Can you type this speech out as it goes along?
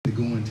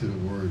into the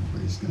word,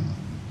 praise God.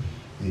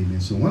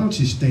 Amen. So why don't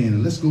you stand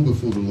and let's go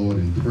before the Lord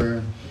in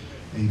prayer.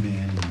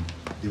 Amen. And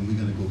then we're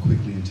going to go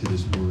quickly into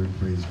this word,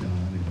 praise God.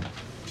 And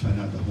try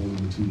not to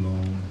hold it too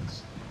long.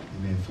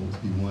 Amen. Folks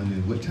be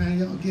wondering, what time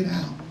y'all get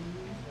out?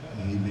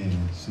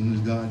 Amen. As soon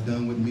as God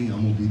done with me,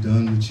 I'm going to be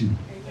done with you.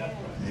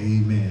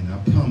 Amen. I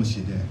promise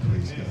you that,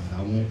 praise God.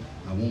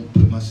 I won't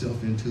put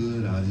myself into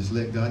it. I'll just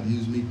let God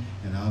use me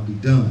and I'll be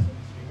done.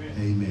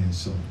 Amen.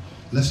 So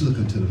let's look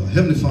unto the Lord.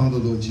 Heavenly Father,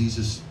 Lord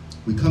Jesus,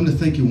 we come to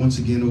thank you once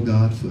again, oh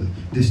God, for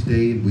this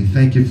day. And we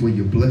thank you for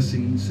your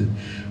blessings. And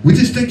we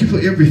just thank you for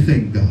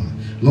everything, God.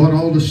 Lord,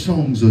 all the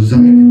songs of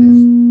Zion that's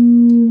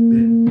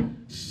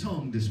been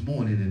sung this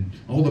morning and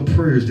all the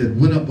prayers that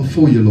went up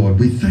before you, Lord.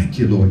 We thank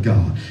you, Lord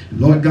God.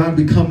 Lord God,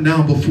 we come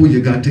now before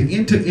you, God, to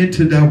enter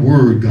into that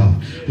word,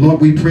 God. Lord,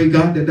 we pray,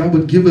 God, that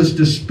would give us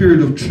the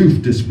spirit of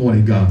truth this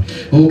morning, God.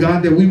 Oh,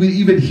 God, that we would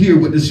even hear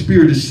what the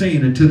Spirit is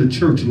saying into the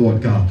church,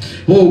 Lord God.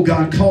 Oh,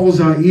 God, cause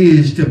our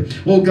ears to,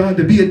 oh, God,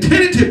 to be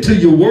attentive to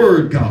your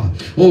word, God.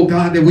 Oh,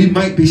 God, that we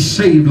might be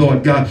saved,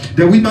 Lord God.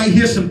 That we might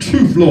hear some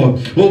truth, Lord.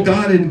 Oh,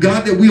 God, and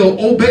God, that we'll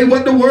obey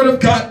what the word of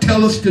God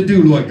tells us to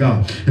do, Lord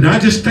God. And I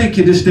just thank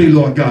you this day,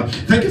 Lord God.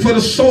 Thank you for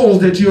the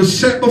souls that you have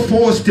set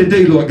before us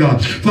today, Lord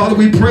God. Father,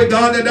 we pray,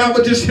 God, that I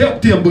would just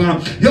help them,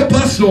 God. Help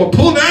us, Lord.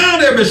 Pull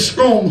down every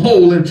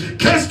stronghold and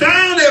cast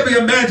down every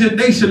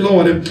imagination,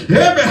 Lord, and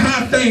every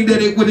high thing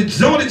that it would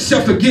exalt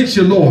itself against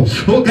you, Lord.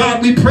 Oh,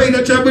 God, we pray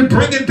that you would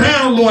bring it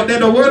down, Lord, that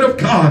the word of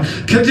God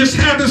can just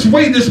have its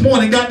way this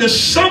morning, God, that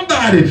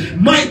somebody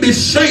might be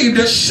saved,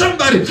 that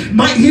somebody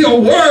might hear a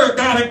word,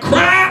 God, and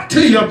cry out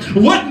to you,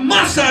 what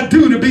must I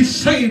do to be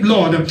saved,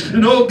 Lord?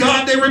 And, oh,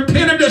 God, they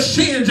repent of their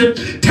sins and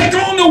take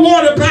on the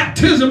water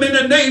baptism in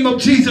the name of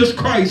Jesus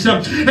Christ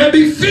and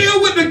be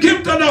filled with the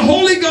gift of the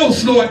Holy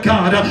Ghost, Lord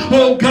God.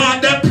 Oh,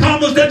 God, that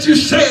promise that you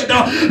said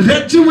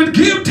that you would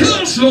give to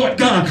us, Lord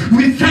God.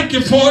 We thank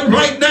you for it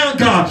right now,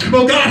 God.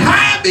 Oh, God,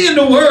 hide me in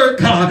the word,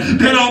 God.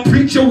 Then I'll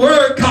preach your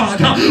word, God.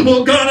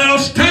 Oh, God, I'll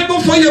stand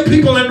before your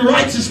people in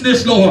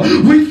righteousness, Lord.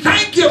 We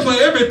thank you for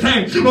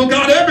everything. Oh,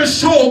 God, every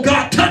soul,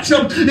 God, touch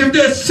them. If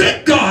they're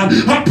sick, God,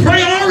 I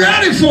pray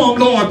already for them,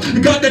 Lord.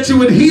 God, that you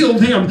would heal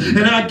them.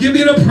 And I give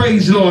you the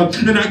praise, Lord.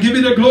 And I give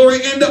you the glory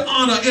and the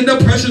honor. In the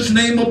precious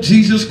name of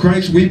Jesus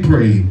Christ, we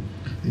pray.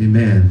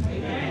 Amen.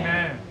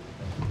 Amen.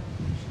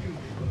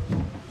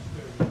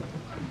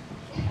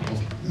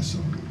 Okay, that's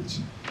all right.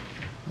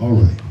 All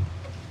right.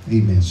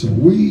 Amen. So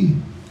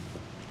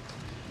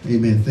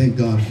amen, thank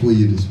God for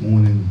you this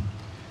morning.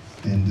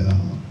 And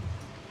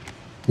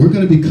we're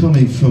going to be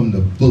coming from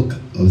the book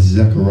of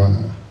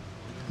Zechariah.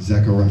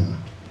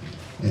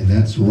 And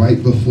that's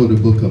right before the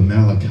book of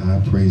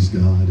Malachi, praise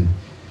God. And,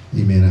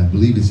 amen, I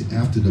believe it's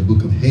after the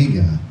book of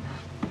Haggai.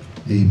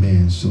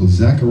 Amen. So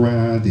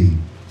Zechariah, the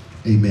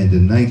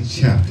ninth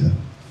chapter.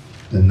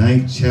 The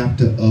ninth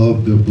chapter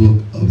of the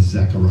book of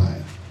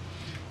Zechariah.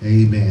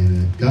 Amen.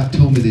 And God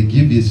told me to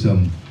give you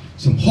some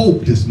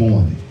hope this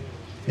morning.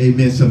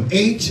 Amen. Some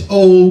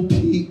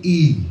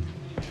H.O.P.E.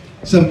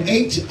 Some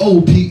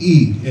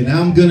H.O.P.E. And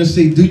I'm going to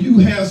say, do you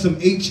have some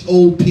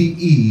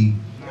H.O.P.E.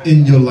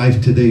 in your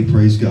life today?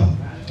 Praise God.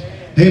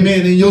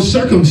 Amen. In your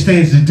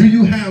circumstances, do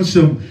you have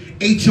some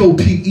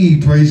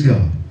H.O.P.E. Praise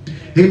God.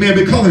 Amen.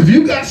 Because if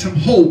you got some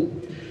hope,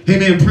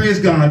 amen, praise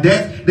God,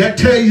 that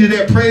tells you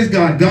that, praise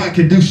God, God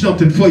can do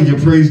something for you,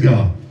 praise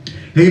God.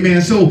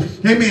 Amen. So,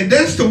 amen,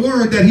 that's the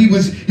word that he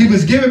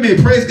was giving me,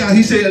 praise God.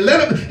 He said,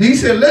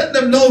 let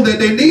them know that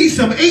they need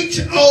some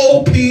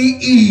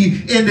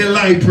H.O.P.E. in their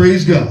life,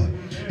 praise God.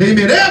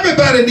 Amen.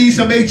 Everybody needs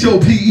some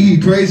H.O.P.E.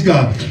 Praise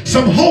God.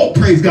 Some hope.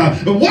 Praise God.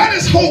 And what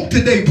is hope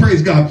today?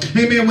 Praise God.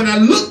 Amen. When I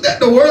looked at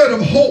the word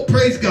of hope,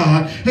 praise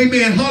God.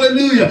 Amen.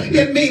 Hallelujah.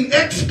 It means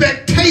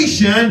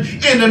expectation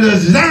and a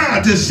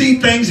desire to see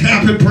things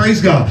happen.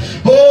 Praise God.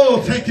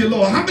 Oh, thank you,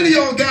 Lord. How many of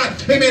y'all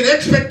got, amen,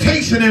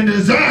 expectation and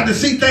desire to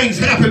see things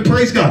happen?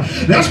 Praise God.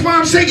 That's why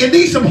I'm saying you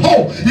need some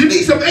hope. You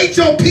need some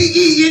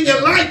H.O.P.E. in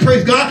your life.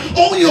 Praise God.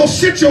 On your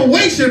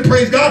situation.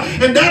 Praise God.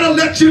 And that'll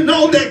let you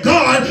know that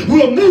God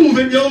will move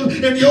in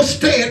your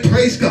stead,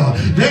 praise God.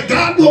 That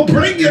God will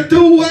bring you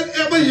through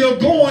whatever you're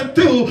going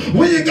through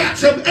when you got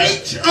some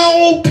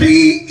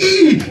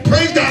H.O.P.E.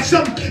 Praise God.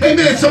 Some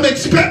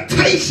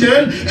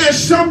expectation and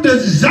some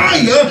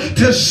desire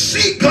to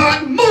see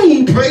God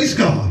move, praise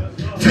God.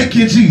 Thank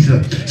you,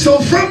 Jesus. So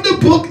from the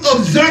book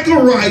of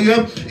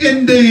Zechariah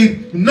in the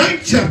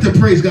 9th chapter,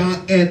 praise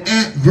God, and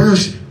at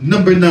verse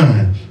number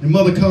 9. And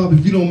Mother Cobb,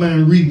 if you don't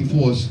mind reading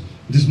for us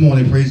this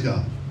morning, praise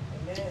God.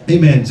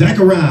 Amen.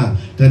 Zechariah,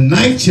 the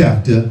 9th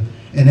chapter,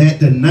 and at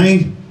the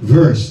 9th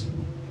verse.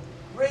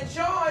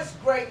 Rejoice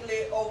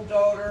greatly, O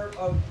daughter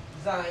of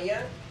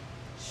Zion.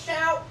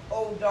 Shout,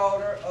 O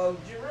daughter of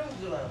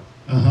Jerusalem.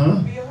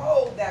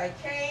 Behold, thy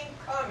king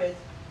cometh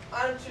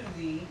unto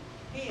thee.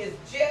 He is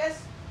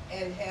just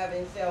and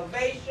having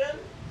salvation,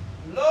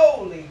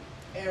 lowly,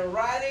 and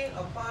riding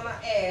upon an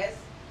ass,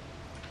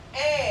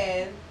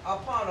 and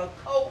upon a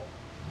colt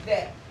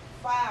that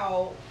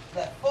foal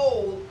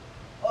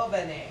of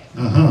an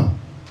ass.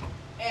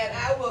 And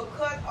I will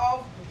cut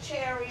off the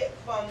chariot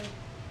from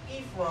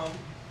Ephraim,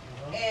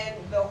 and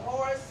the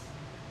horse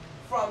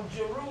from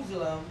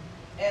Jerusalem,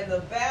 and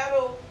the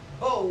battle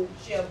bow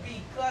shall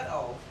be cut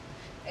off,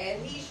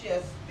 and he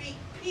shall speak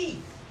peace.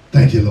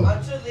 Thank you, Lord.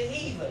 Unto the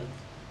heathen,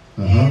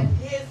 and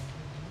his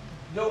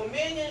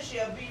dominion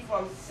shall be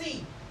from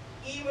sea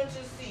even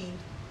to sea,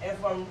 and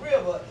from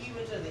river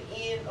even to the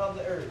end of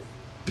the earth.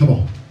 Come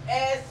on.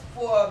 As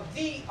for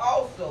thee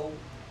also,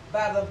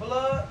 by the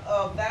blood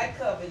of thy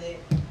covenant,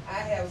 I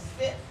have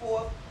sent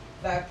forth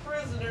thy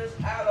prisoners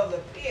out of the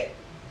pit,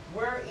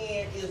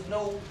 wherein is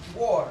no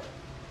water.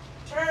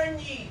 Turn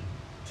ye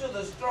to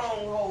the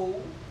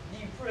stronghold,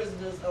 ye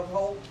prisoners of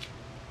hope.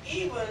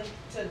 Even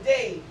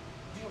today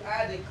do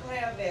I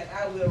declare that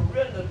I will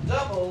render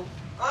double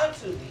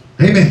unto thee.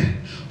 Amen.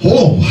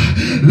 Oh,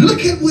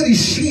 look at what he's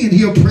saying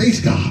here,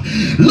 praise God.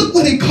 Look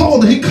what he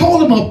called him. He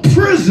called him a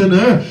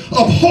prisoner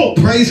of hope,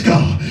 praise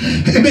God.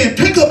 Amen.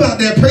 Think about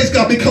that, praise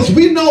God, because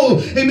we know,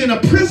 amen,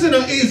 a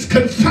prisoner is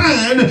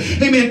confined,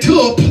 amen, to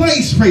a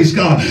place, praise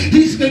God.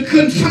 He's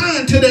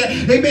confined to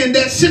that, amen,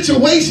 that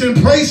situation,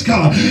 praise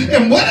God.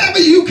 And whatever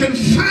you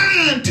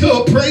confine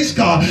to, praise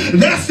God,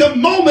 that's the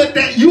moment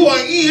that you are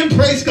in,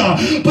 praise God.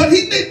 But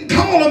he didn't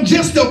call him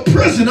just a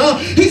prisoner.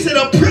 He said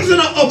a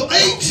prisoner of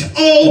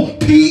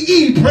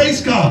H.O.P.E,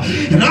 praise God.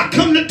 And I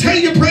come to tell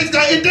you, praise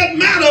God, it doesn't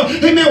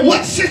matter, amen,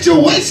 what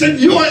situation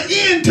you are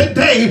in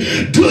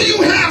today. Do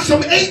you have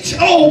some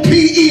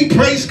H.O.P.E,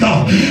 praise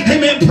God?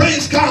 Amen,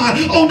 praise God,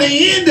 on the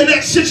end of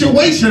that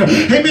situation.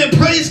 Amen,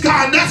 praise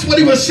God. That's what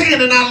he was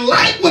saying. And I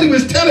like what he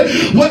was telling,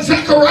 what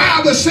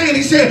Zechariah was saying.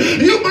 He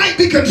said, you might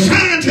be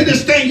confined to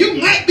this thing.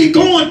 You might be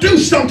going through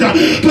something.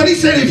 But he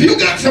said, if you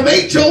got some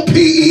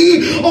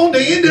H.O.P.E on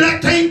the end of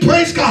that thing,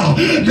 praise God,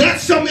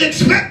 that's some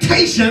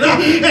expectation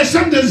and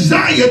some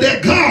desire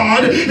that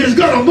God is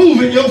going to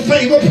move in your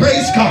favor,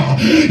 praise God.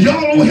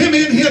 Y'all don't hear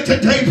me in here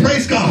today,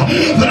 praise God.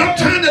 But I'm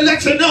trying to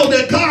let you know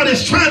that God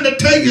is trying to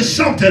tell you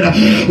something.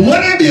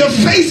 Whatever you're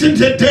facing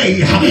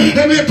today,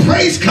 amen,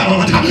 praise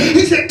God.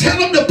 He said, tell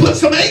them to put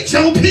some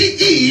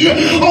H.O.P.E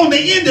on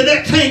the end of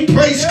that thing,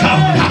 praise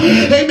God.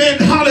 Amen,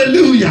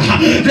 hallelujah.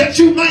 That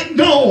you might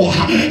know,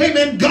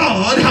 amen,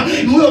 God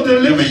will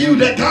deliver you,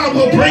 that God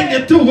will bring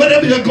you through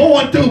whatever you're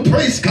going through,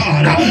 praise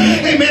God.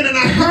 Amen, and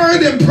I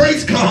heard him,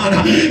 praise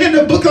God, in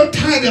the book of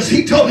Titus.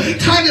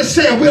 Titus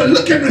said, we're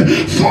looking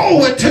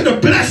forward to the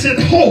blessed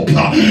hope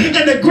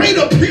and the great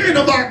appearing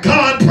of our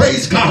God,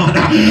 praise God.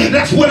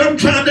 That's what I'm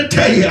trying to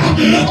tell you.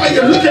 Are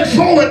you looking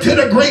forward to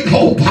the great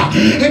hope?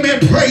 Amen,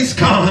 praise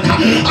God.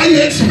 Are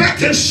you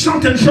expecting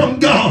something from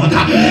God?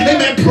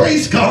 Amen,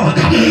 praise God.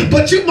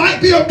 But you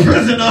might be a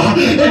prisoner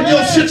in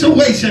your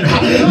situation.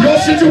 Your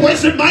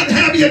situation might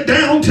have you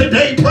down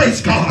today,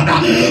 praise God.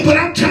 But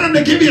I'm trying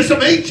to give you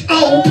some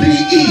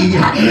H.O.P.E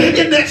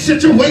in that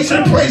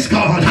situation, praise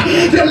God,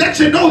 to let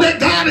you know that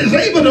God is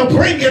able to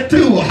bring you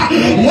through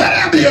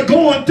whatever you're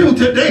going through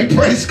today,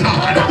 praise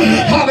God.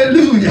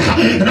 Hallelujah.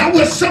 And I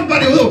wish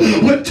somebody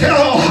would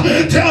tell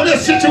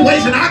this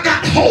situation, I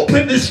got hope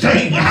in this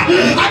thing.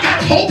 I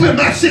got hope in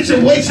my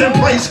situation,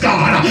 praise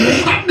God.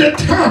 I'm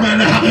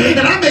determined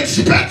and I'm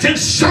expecting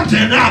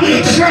something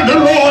from the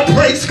Lord,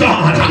 praise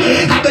God.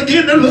 I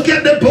begin to look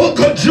at the book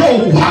of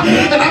Job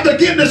and I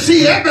begin to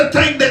see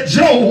everything that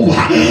Job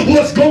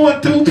was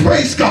going through,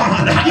 praise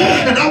God.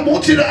 And I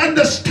want you to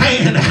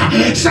understand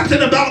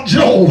something about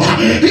Job.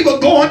 He was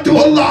going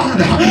through a lot.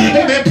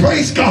 Amen,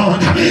 praise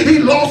God. He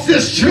lost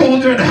his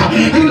children.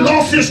 He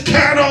lost his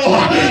cattle.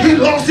 He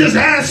lost his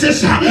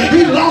assets.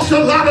 He lost a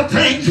lot of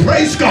things,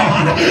 praise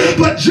God.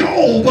 But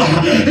Job,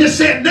 he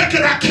said,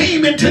 naked I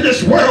came into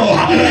this world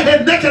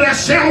and naked I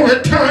shall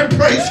return,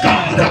 praise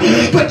God.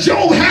 But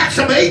Job had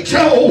some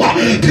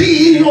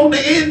H.O.P.E on the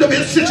end of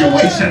his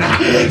situation.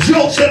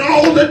 Job said,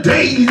 all the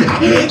days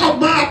of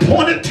my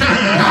appointed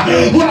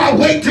time will I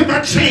wait till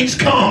my change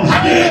come.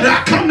 And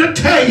I come to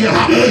tell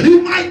you,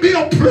 you might be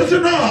a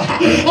prisoner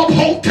of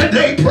hope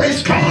today,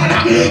 praise God.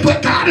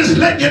 But God is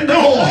letting you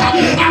know,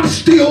 I'm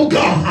still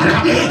God.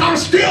 I'm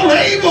still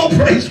able,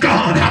 praise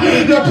God,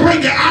 to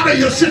bring you out of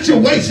your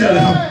situation.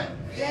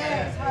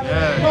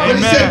 But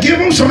he said, give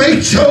them some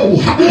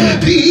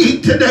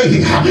H.O.P.E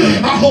today.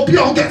 I hope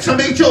y'all got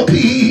some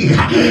H.O.P.E.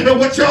 And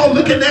what y'all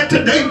looking at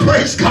today,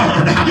 praise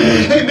God.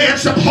 Amen.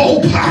 Some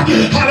hope.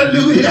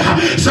 Hallelujah.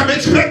 Some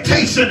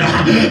expectation.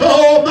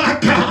 Oh my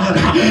God.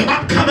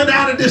 I'm coming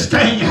out of this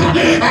thing.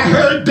 I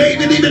heard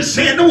David even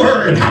saying the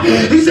word.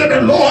 He said,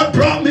 the Lord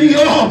brought me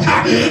up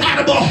out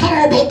of a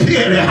horrible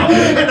pit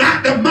and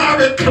out of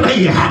miry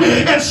clay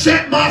and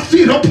set my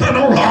feet upon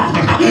a rock.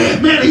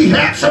 Man, he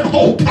had some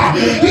hope.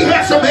 He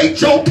had some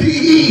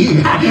H.O.P.E.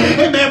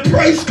 Amen,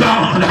 praise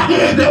God.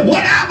 That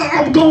whatever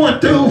I'm going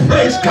through,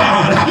 praise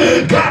God,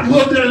 God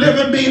will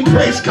deliver me,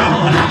 praise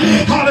God.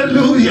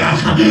 Hallelujah.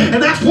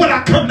 And that's what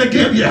I come to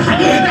give you.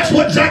 That's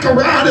what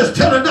Zechariah is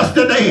telling us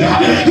today.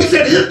 He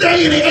said, is there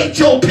any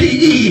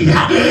H.O.P.E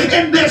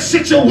in this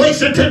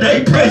situation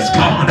today, praise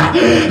God?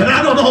 And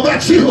I don't know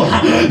about you,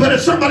 but if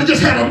somebody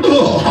just had a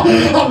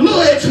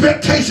little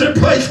expectation,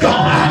 praise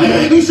God.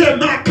 He said,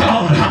 my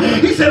God,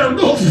 he said, a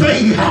little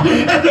faith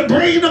as the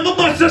grain of a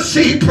mustard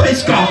see,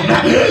 praise God,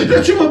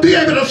 that you will be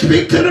able to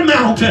speak to the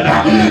mountain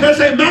and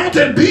say,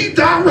 mountain, be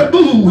thou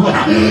removed.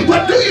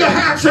 But do you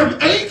have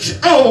some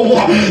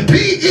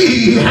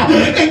H.O.P.E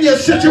in your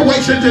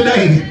situation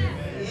today?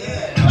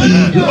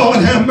 Lord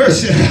have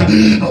mercy.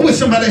 I wish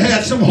somebody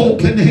had some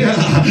hope in here.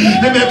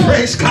 Amen.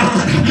 Praise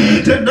God.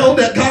 To know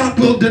that God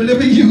will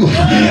deliver you.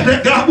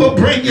 That God will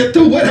bring you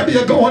through whatever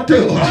you're going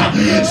through.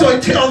 So he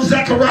tells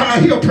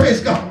Zechariah here,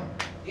 praise God.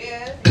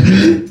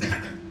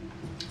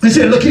 He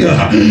said, look here.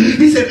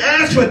 He said,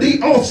 as for thee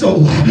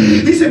also.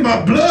 He said, my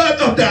blood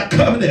of that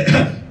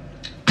covenant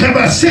have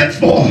I sent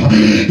for.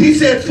 He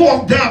said,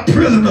 forth thou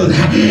prisoners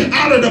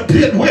out of the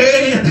pit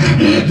wherein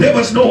there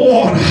was no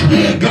water.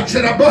 God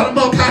said, I brought them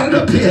up out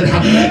of the pit.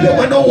 There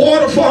was no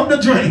water for them to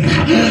drink.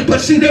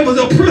 But see, there was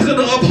a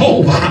prisoner of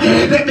hope.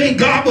 That means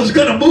God was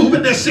going to move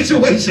in this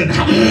situation.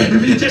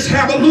 If you just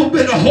have a little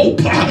bit of hope,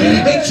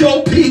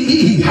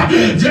 H.O.P.E,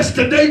 just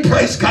today,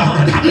 praise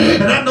God.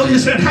 And I know you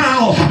said,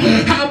 how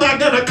am I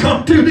going to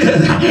come through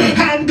this?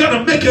 How I'm going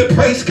to make it,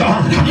 praise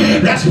God.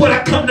 That's what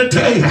I come to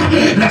tell you.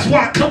 That's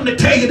why I come to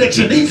tell you that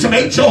you need some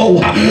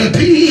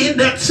H.O.P.E in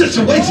that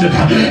situation,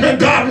 and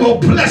God will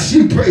bless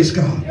you, praise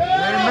God.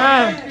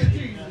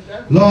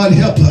 Amen. Lord,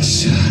 help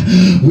us.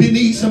 We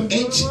need some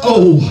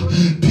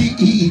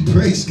H.O.P.E,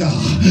 praise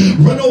God.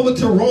 Run over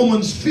to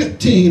Romans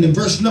 15 and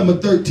verse number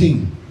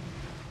 13.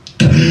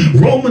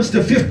 Romans the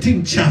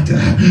 15th chapter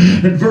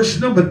and verse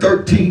number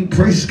 13,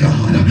 praise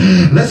God.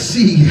 Let's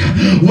see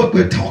what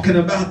we're talking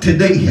about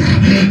today.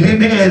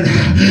 Amen.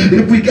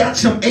 If we got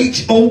some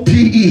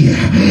H.O.P.E,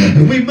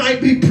 we might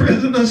be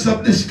prisoners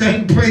of this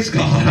thing, praise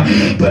God.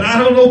 But I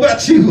don't know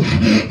about you,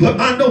 but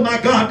I know my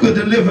God will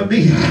deliver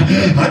me.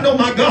 I know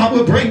my God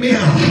will bring me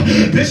out.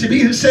 Bishop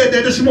even said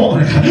that this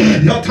morning.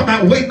 Y'all talking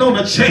about waiting on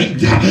a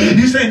change.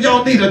 You saying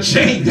y'all need a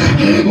change.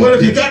 Well,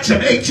 if you got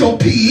some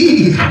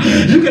H.O.P.E,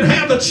 you can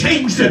have a change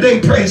today,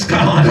 praise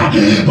God.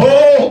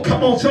 Oh,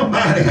 come on,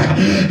 somebody.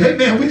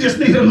 Amen. We just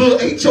need a little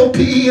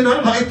H.O.P.E in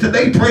our life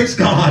today, praise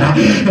God.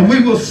 And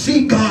we will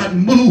see God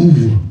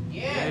move.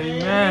 Yeah.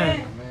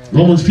 Amen.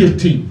 Romans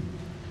 15,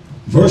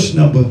 verse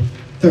number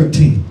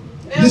 13.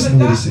 Now listen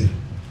to what he said.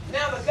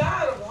 Now the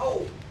God of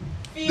hope.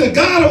 The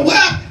God of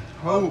what?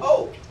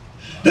 Hope.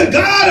 The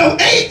God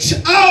of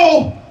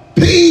H.O.P.E.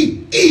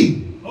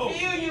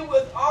 Fill you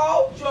with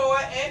all joy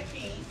and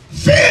peace.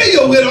 Fill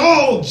you with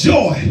all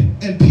joy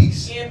and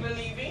peace.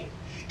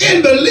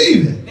 In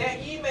believing.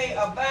 That ye may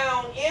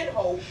abound in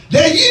hope.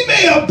 That ye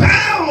may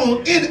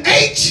abound in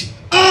H.O.P.E.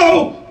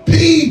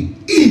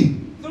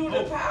 Through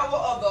the power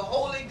of the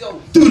Holy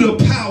Ghost. Through the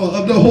power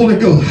of the Holy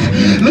Ghost.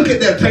 Look at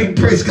that thing,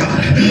 praise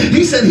God.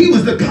 He said he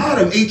was the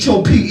God of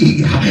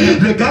H.O.P.E.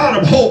 The God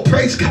of hope,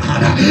 praise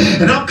God.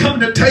 And I'm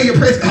coming to tell you,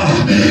 praise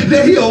God,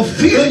 that he'll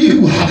fill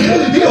you.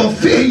 He'll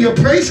fill you,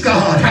 praise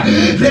God.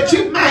 That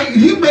you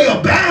may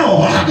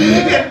abound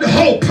in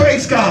hope,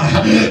 praise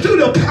God. Through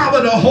the power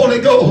of the Holy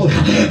Ghost.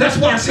 That's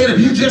why I said if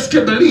you just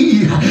can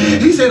believe.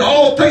 He said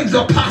all things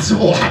are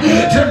possible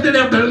to them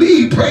that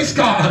believe, praise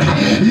God.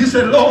 You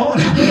said, Lord,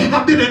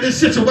 I've been in this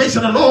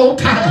situation a long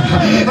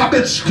time. I've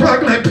been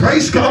struggling,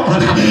 praise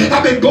God.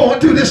 I've been going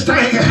through this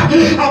thing.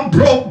 I'm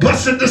broke,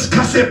 busting,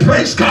 discussing,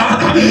 praise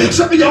God.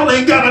 Some of y'all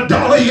ain't got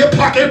 $1 in your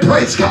pocket,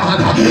 praise God.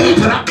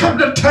 But I come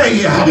to tell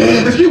you,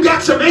 if you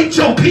got some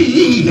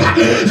H.O.P.E,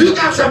 if you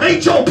got some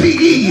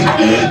H.O.P.E,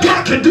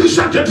 God can do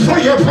something for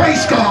you,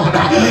 praise God.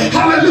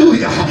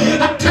 Hallelujah.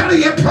 I'm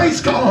telling you,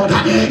 praise God.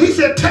 He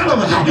said, tell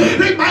them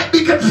they might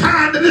be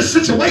confined to this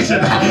situation.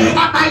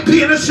 I might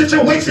be in a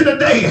situation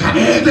today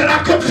that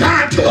I'm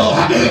confined to,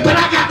 but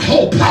I got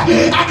hope.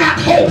 I got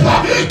hope.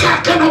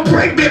 God's gonna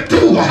bring me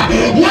through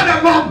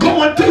whatever I'm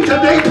going through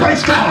today,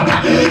 praise God.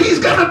 He's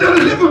gonna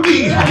deliver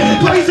me.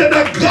 But he said,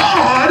 the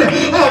God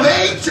of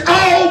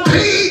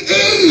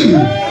H.O.P.E.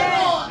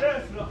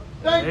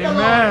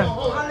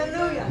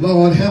 Amen.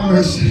 Lord have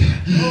mercy.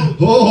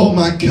 Oh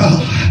my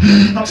God.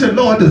 I said,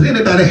 Lord, does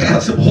anybody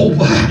have some hope?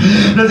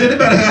 Does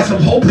anybody have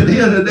some hope in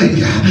here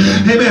today?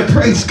 Amen.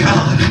 Praise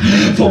God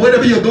for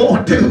whatever you're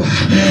going through.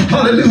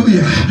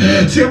 Hallelujah.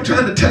 See, I'm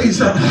trying to tell you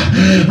something.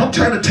 I'm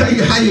trying to tell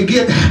you how you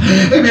get,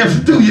 amen,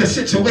 through your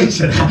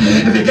situation.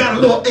 If you got a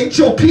little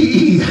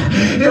H.O.P.E,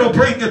 it'll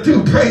bring you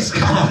through. Praise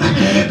God.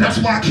 That's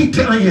why I keep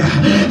telling you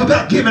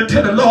about giving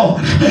to the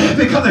Lord.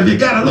 Because if you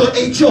got a little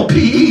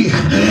H.O.P.E,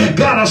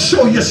 God will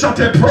show you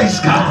something. Praise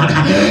God.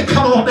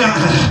 Come on now.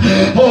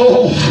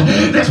 Oh,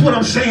 that's what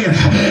I'm saying.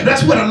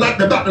 That's what I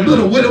liked about the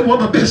little widow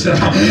woman, Bishop,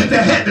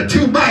 that had the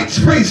 2 mites.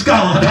 Praise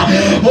God.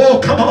 Oh,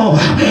 come on.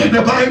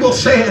 The Bible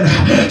said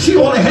she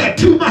only had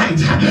 2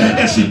 mites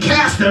and she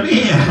cast them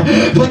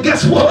in. But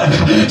guess what?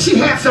 She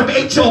had some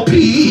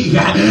H.O.P.E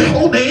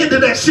on the end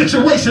of that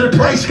situation.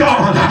 Praise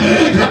God.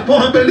 That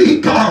woman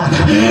believed God.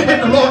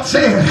 And the Lord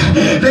said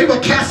they were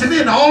casting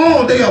in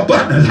all their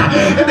abundance.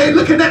 And they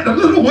looking at the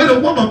little widow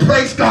woman.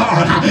 Praise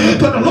God.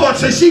 But the Lord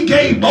said she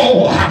gave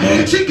more.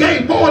 She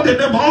gave more than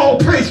them all.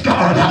 Praise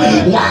God.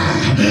 Why?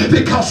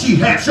 because she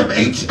had some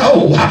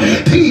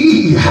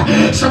H.O.P.E,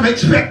 some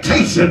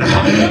expectation.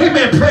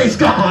 Amen. Praise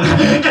God.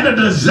 And a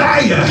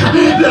desire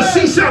to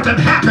see something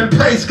happen.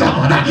 Praise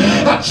God.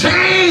 A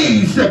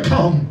change to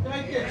come.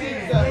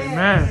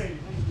 Amen.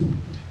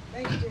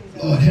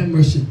 Lord have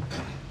mercy.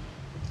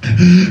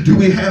 Do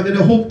we have any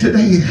hope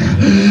today?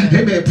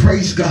 Amen.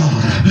 Praise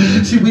God.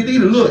 See, we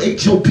need a little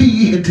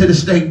H.O.P.E into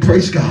this thing.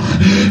 Praise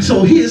God.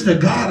 So here's the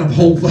God of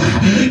hope.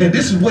 And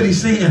this is what he's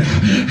saying.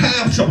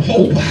 Have some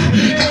hope.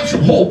 Have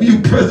some hope, you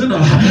prisoner.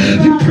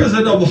 You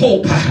prisoner of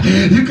hope.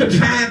 You can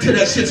find to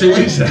that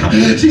situation.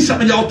 See,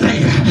 some of y'all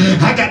think,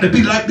 I got to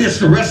be like this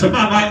the rest of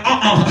my life.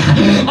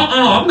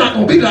 I'm not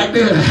going to be like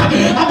this.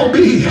 I'm going to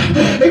be,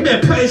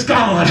 amen, praise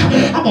God.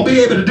 I'm going to be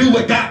able to do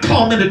what God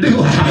called me to do.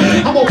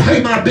 I'm going to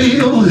pay my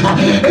bills.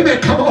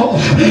 Amen. Come on.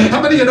 How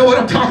many of you know what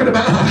I'm talking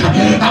about?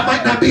 I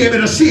might not be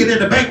able to see it in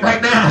the bank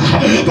right now,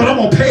 but I'm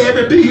going to pay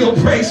every bill.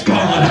 Praise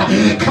God.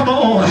 Come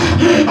on.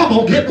 I'm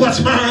going to get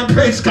what's mine.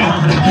 Praise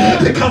God.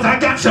 Because I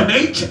got some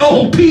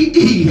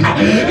H.O.P.E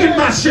in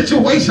my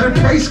situation.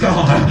 Praise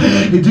God.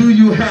 Do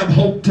you have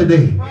hope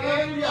today?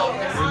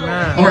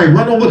 All right.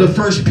 Run over to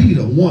 1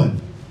 Peter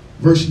 1,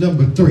 verse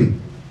number 3.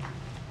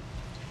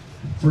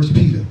 1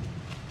 Peter.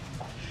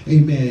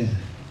 Amen.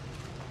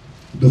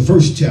 The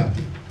first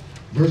chapter.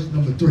 Verse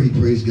number 3,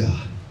 praise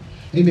God.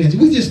 Amen.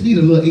 We just need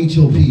a little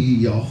H.O.P.E,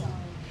 y'all.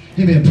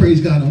 Amen.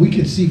 Praise God. And we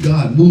can see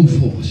God move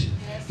for us.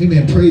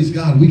 Amen. Praise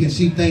God. We can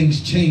see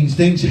things change.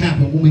 Things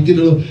happen when we get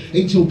a little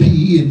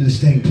H.O.P.E in this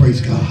thing. Praise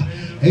God.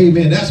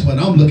 Amen. That's what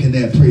I'm looking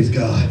at. Praise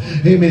God.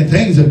 Amen.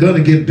 Things are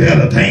going to get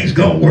better. Things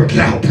going to work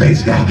out.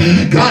 Praise God.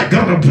 God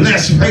going to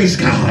bless. Praise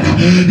God.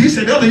 You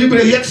said, other you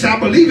better, yes, I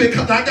believe it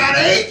because I got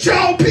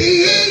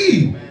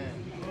H.O.P.E.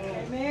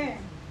 Amen.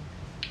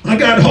 I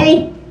got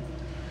hope.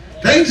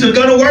 Things are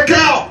going to work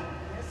out.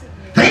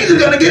 Things are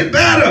going to get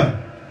better.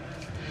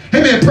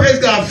 Amen. Praise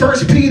God.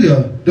 1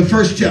 Peter, the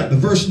first chapter,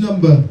 verse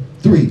number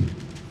 3.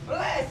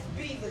 Blessed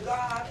be the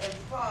God and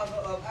Father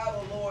of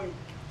our Lord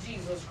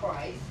Jesus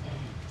Christ,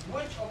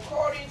 which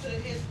according to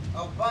his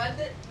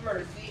abundant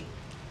mercy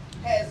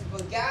has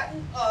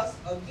begotten us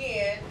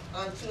again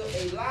unto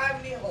a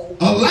lively hope.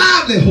 A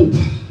lively hope.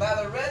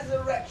 By the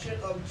resurrection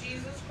of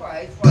Jesus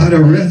Christ. By the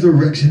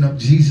resurrection of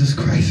Jesus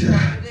Christ.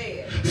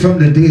 From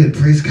the dead,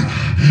 praise God.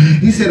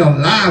 He said a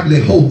lively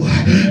hope.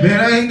 Man,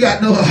 I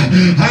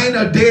ain't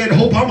a dead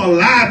hope. I'm a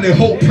lively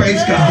hope,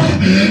 praise God.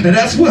 And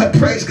that's what,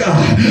 praise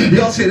God.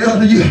 Y'all said,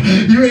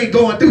 you ain't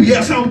going through.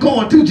 Yes, I'm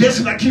going through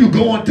just like you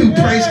going through,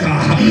 praise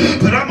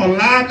God. But I'm a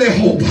lively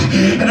hope.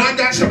 And I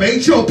got some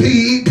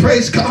H.O.P.E,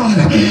 praise God,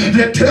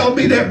 that tell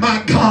me that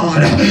my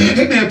God,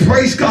 amen,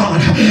 praise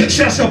God,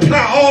 shall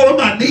supply all of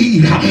my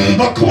need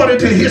according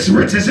to his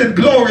riches and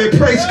glory,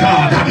 praise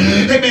God.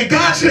 Amen.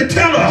 God should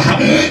tell her,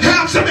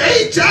 have some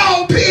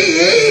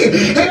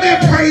H.O.P.E.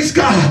 Amen. Praise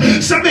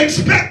God. Some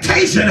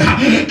expectation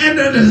and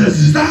a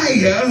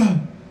desire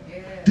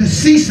to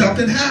see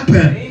something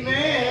happen.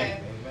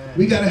 Amen.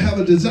 We got to have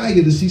a desire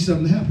to see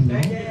something happen.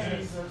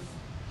 Right?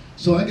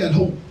 So I got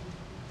hope.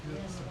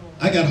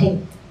 I got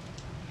hope.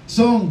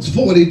 Psalms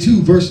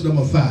 42, verse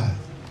number 5.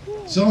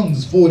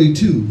 Psalms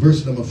 42,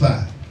 verse number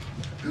 5.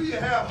 Do you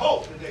have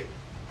hope today?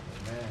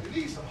 Amen.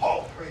 You need some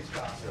hope, praise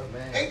God.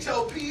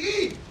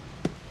 H.O.P.E.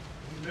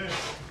 Amen.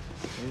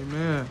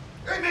 Amen.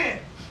 Amen.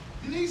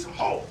 You need some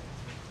hope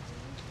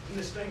in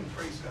this thing,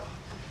 praise God.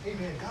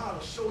 Amen. God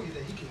will show you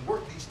that he can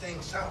work these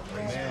things out,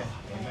 praise God.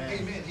 Amen.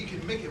 Amen. He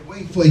can make it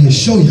way for you,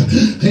 show you,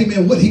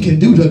 amen, what he can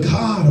do to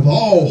God of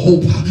all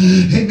hope.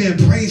 Amen.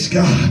 Praise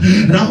God.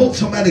 And I hope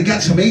somebody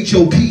got some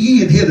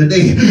H.O.P.E in here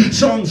today.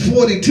 Psalms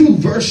 42,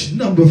 verse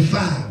number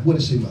 5. What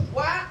does it say, mother?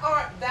 Why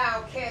art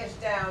thou cast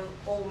down,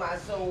 O my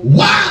soul?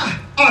 Why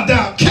art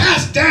thou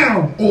cast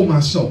down, O my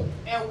soul?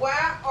 And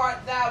why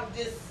art thou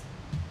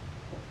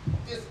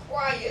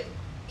disquieted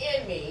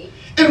in me?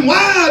 And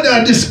why art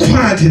thou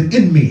disquieted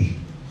in me?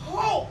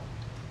 Hope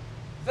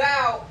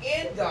thou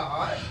in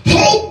God.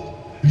 Hope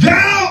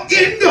thou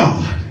in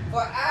God.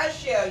 For I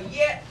shall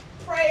yet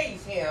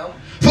praise him.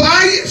 For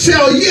I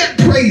shall yet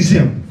praise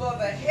him. For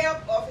the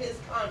help of his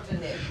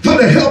countenance. For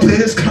the help of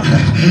his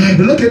countenance.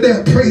 Look at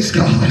that, praise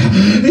God.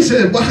 He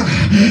said, why?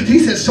 He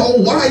said,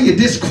 so why are you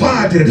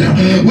disquieted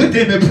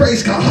within me,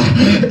 praise God?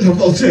 The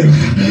folks say,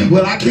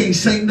 well, I can't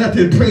say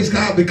nothing, praise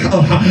God,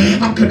 because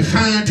I'm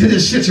confined to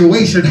this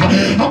situation.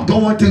 I'm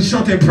going through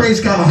something, praise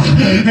God.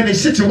 And the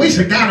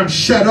situation got them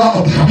shut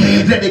up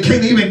that they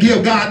can't even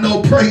give God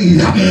no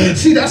praise.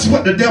 See, that's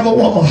what the devil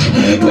wants.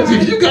 But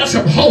if you got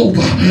some hope,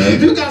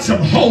 you got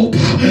some hope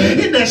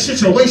in that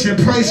situation,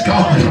 praise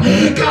God.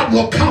 God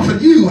will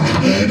comfort you.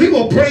 He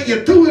will bring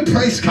you through it,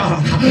 praise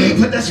God.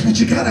 But that's what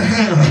you got to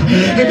have.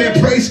 Amen,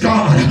 praise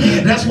God.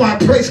 That's why,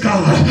 praise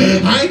God,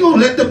 I ain't going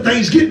to let them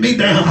things get me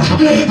down.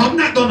 I'm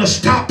not going to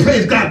stop,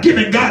 praise God,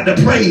 giving God the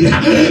praise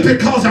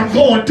because I'm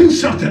going through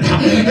something.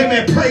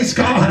 Amen, praise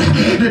God.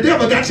 The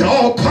devil got you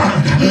all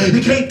quiet.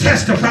 You can't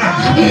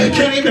testify. You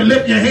can't even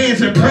lift your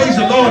hands and praise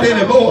the Lord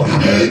anymore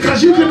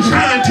because you can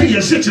try into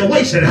your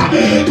situation.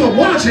 But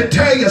once you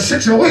tell your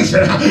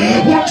situation,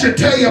 once you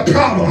tell your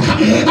problem,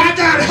 I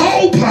got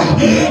hope.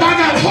 I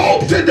got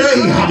hope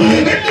today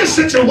in this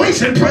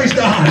situation, praise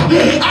God.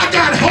 I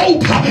got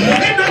hope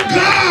in the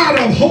God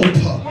of hope.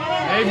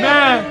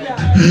 Amen.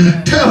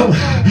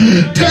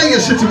 Tell your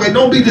situation.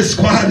 Don't be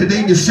disquieted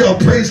in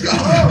yourself, praise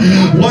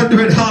God,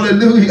 wondering,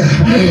 hallelujah,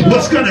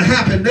 what's going to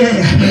happen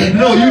there.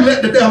 No, you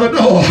let the devil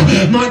know,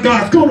 my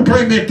God's going to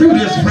bring me through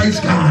this, praise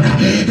God.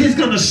 He's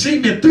going to see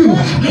me through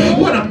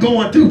what I'm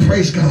going through,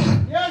 praise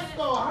God.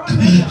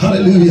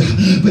 Hallelujah.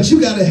 But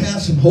you got to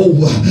have some hope.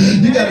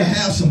 You got to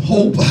have some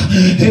hope.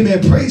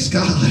 Amen. Praise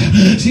God.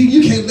 See,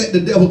 you can't let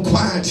the devil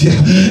quiet you.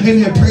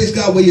 Amen. Praise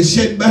God. Where you're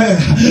sitting back,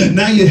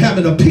 now you're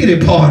having a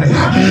pity party.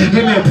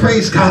 Amen.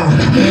 Praise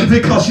God.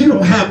 Because you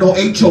don't have no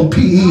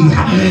H.O.P.E.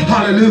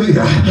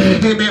 Hallelujah.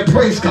 Amen.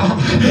 Praise God.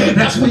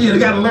 That's when you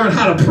got to learn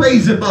how to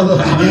praise him,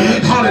 mother.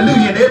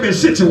 Hallelujah. In every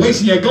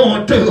situation you're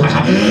going through,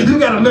 you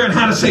got to learn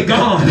how to say,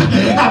 God,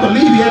 I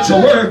believe you at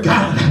your word,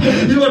 God.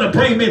 You're going to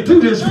bring me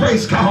through this,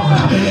 praise God.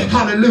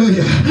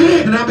 Hallelujah.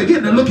 And I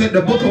begin to look at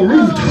the book of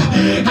Ruth.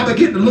 I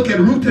begin to look at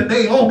Ruth and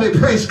Naomi,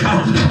 praise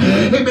God.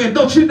 Amen.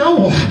 Don't you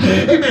know?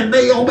 Amen.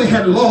 Naomi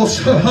had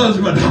lost her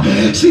husband.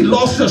 She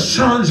lost her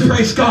sons,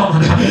 praise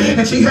God.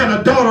 And she had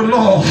a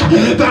daughter-in-law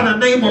by the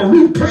name of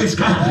Ruth, praise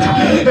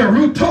God. And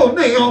Ruth told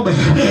Naomi,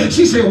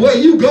 she said, where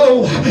you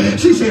go?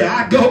 She said,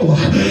 I go.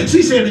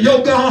 She said,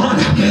 your God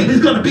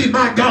is going to be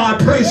my God,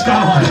 praise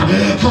God.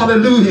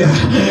 Hallelujah.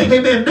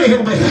 Amen.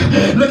 Naomi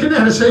looking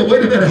at her said,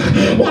 wait a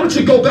minute. Why don't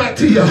you go back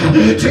to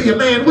your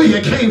man where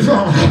you came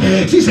from?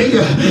 She said,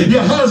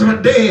 your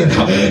husband dead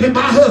and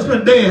my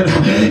husband dead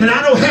and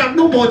I don't have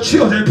no more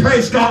children,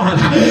 praise God,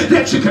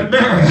 that you can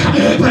marry.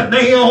 But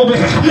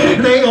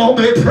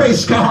Naomi,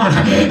 praise God,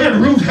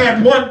 and Ruth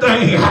had one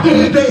thing.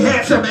 They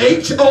had some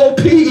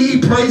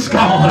H.O.P.E, praise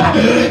God.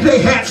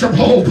 They had some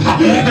hope.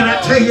 And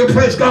I tell you,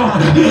 praise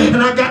God, and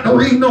I got to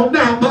read on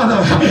down,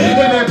 mother.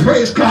 Amen,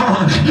 praise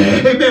God.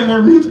 Amen,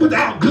 when Ruth was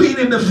out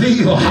gleaning the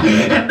field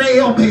and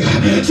Naomi,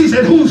 she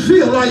said, whose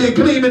field are you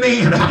gleaming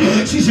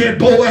in? She said,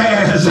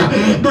 Boaz.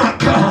 My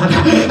God,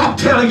 I'm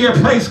telling you,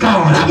 praise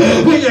God,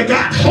 when you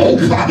got hope,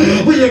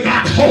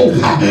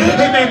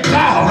 amen,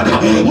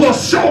 God will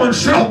show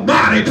himself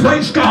mighty,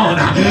 praise God.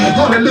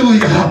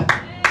 Hallelujah.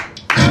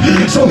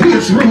 So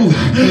here's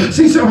Ruth.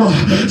 See,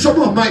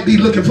 someone might be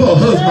looking for a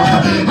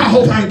husband. I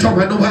hope I ain't talking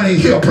about nobody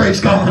here, praise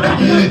God.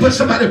 But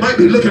somebody might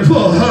be looking for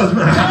a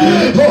husband.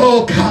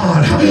 Oh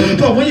God.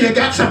 But when you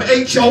got some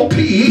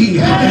H.O.P.E,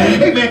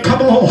 amen,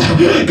 come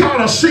on. God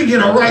will sing you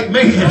the right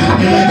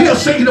man. He'll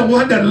sing you the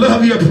one that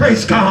love you,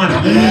 praise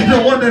God.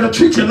 The one that'll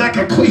treat you like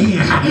a queen.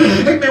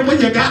 Amen.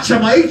 When you got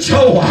some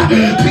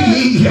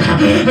H.O.P.E,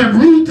 and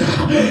Ruth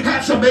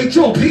had some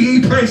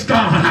H.O.P.E, praise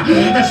God.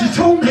 And she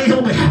told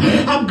Naomi,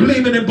 I'm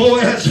gleaming in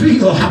Boaz's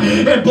field.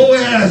 And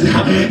Boaz,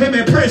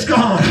 amen, praise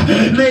God.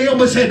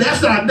 Naomi said,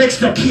 that's our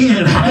next of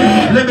kin.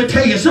 Let me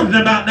tell you something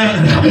about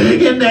that.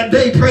 In that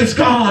day, praise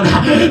God,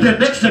 the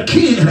next of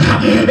kin,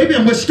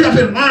 amen, would step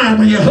in line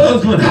when your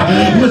husband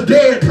was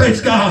dead,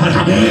 praise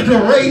God,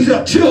 to raise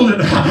up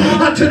children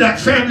unto that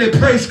family,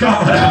 praise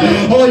God.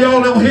 Oh,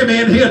 y'all don't hear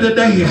me in here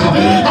today.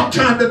 I'm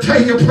trying to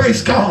tell you,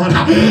 praise God,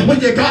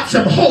 when you got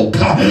some hope,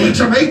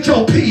 some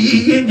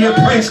H.O.P.E in you,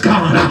 praise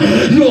God,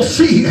 you'll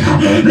see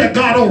that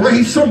God will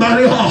raise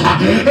somebody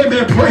up.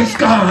 Amen. Praise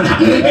God.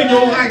 In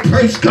your life,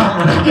 praise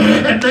God.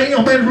 And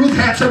Naomi and Ruth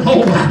had some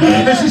hope.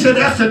 And she said,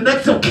 that's the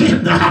next of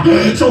kin.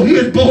 So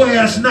here's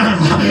Boaz now.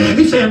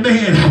 He said,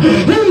 man,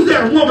 who's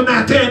that woman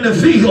out there in the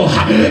field?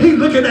 He's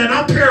looking at,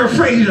 I'm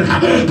paraphrasing,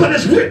 but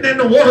it's written in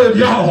the word,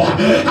 y'all.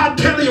 I'm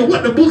telling you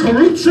what the book of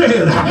Ruth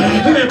said.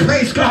 Amen.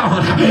 Praise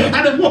God.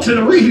 I didn't want you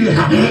to read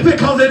it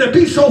because it'd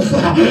be so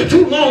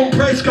too long,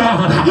 praise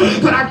God.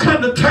 But I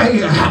come to tell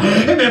you,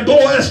 amen,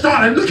 Boaz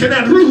started looking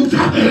at Ruth.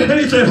 And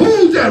he said,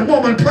 who's that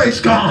woman, praise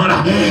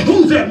God?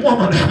 Who's that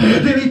woman?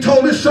 Then he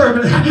told his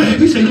servant,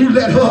 he said, you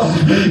let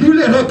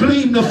her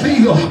glean the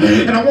field.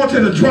 And I want you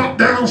to drop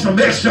down some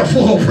extra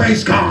full,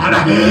 praise God,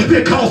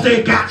 because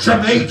they got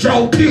some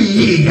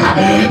H.O.P.E.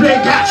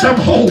 They got some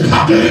hope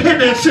in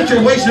that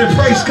situation,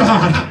 praise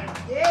God.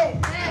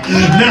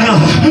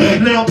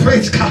 Now,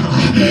 praise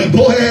God.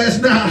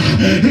 Boaz now,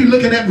 he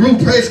looking at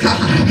Ruth, praise God.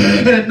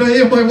 And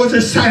Naomi was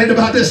excited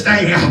about this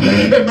thing.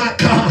 And my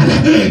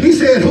God, he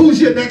said, who's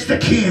your next of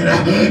kin?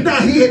 Now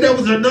there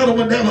was another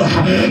one that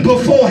was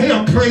before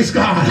him, praise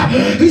God.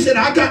 He said,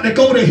 I got to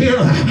go to him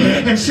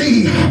and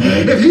see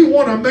if he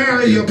want to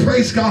marry you,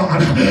 praise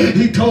God.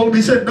 He told me,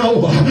 he said,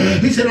 no.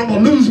 He said, I'm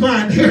going to lose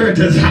my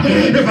inheritance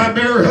if I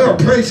marry her,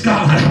 praise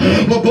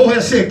God. Well,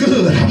 Boaz said,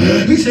 good.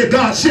 He said,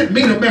 God sent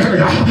me to marry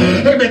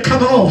her. Amen. Amen.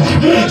 Come on.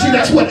 See,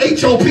 that's what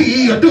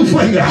H.O.P.E will do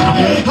for you.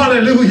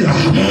 Hallelujah.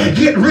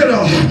 Get rid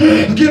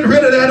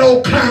of that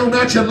old clown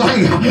out your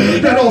life.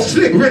 That old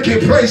slick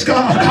Ricky, praise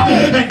God.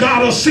 And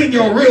God will send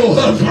you a real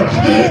husband.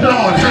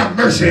 Lord have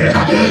mercy.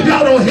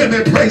 Y'all don't hear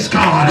me, praise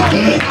God.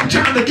 I'm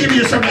trying to give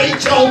you some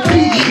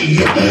H.O.P.E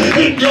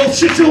in your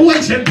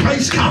situation,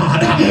 praise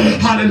God.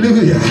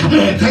 Hallelujah.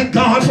 Thank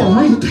God for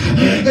Ruth.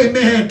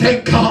 Amen.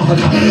 Thank God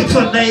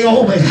for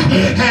Naomi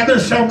having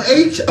some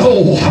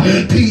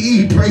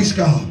H.O.P.E, praise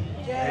God.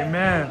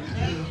 Amen.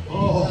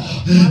 Oh,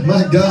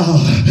 my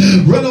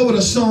God. Run over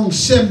to Psalm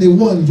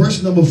 71,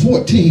 verse number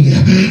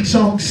 14.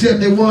 Psalm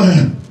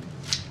 71.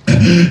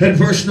 And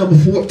verse number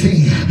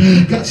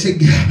 14, God said,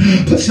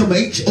 put some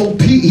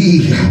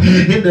H.O.P.E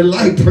in the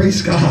light,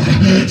 praise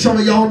God. Some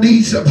of y'all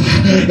need some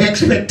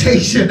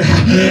expectation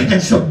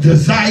and some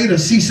desire to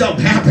see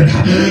something happen,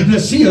 to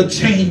see a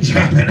change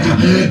happen.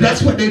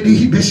 That's what they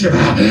need, Bishop.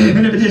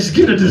 And if they just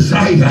get a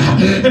desire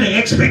and an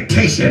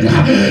expectation,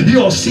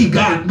 you'll see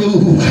God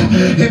move.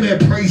 Amen,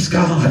 praise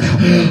God.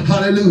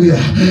 Hallelujah.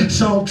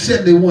 Psalm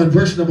 71,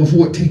 verse number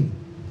 14.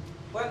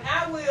 But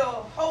I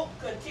will hope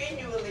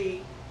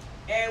continually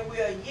and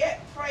will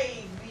yet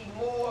praise thee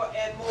more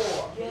and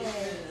more.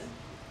 Yes.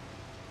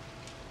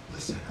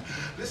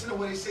 Listen to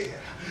what he said.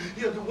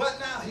 He'll do what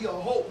now?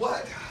 He'll hope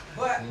what?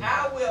 But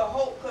I will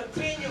hope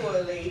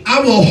continually.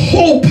 I will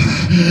hope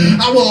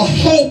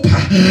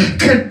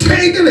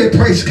continually,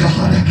 praise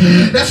God.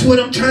 That's what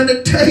I'm trying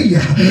to tell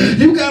you.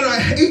 You got a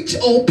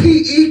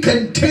H.O.P.E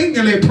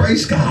continually,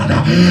 praise God.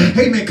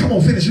 Amen. Come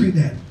on, finish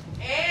reading that.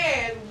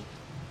 And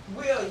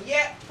will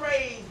yet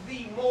praise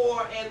thee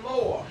more and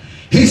more.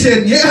 He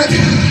said, yet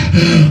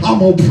I'm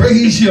going to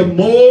praise you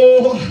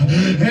more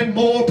and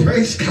more,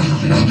 praise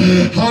God.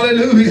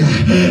 Hallelujah.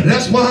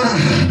 That's why,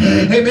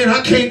 amen, I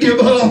can't give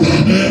up.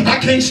 I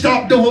can't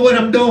stop doing what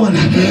I'm doing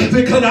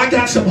because I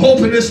got some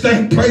hope in this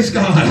thing, praise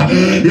God.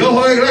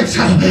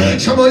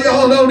 Some of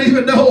y'all don't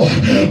even know.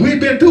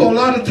 We've been through a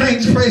lot of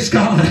things, praise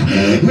God.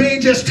 We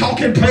ain't just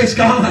talking, praise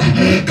God.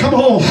 Come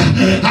on.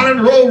 I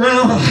done roll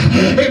around,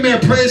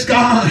 amen, praise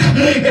God,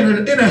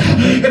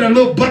 in a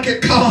little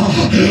bucket car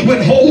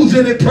with holes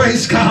in it,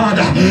 praise God.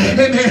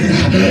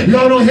 Amen.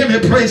 Y'all don't hear me,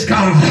 praise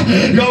God.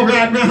 Y'all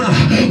ride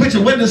around with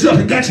your windows up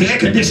and got your air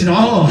conditioner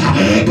on.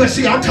 But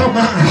see, I'm talking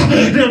about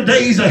them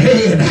days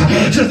ahead.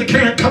 Sister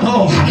Karen, come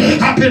on.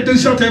 I've been through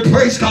something,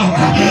 praise God.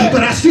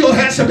 But I still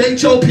had some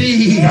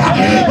H.O.P.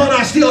 But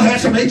I still had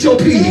some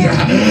H.O.P.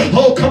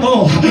 Oh, come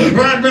on.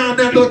 Riding around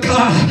that little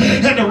car.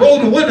 Had to roll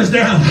the windows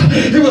down.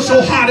 It was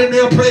so hot in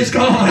there, praise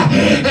God.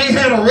 Ain't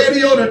had a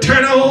radio to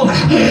turn on.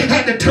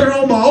 Had to turn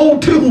on my own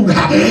tune.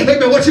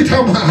 Amen. What you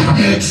talking about?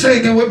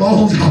 Singing with my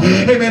own,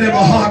 amen, in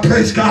my heart,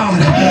 praise God.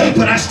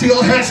 But I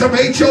still had some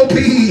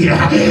H.O.P.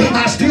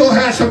 I still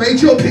had some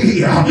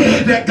H.O.P.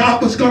 that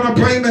God was going to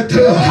bring me to.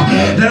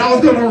 That I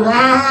was going to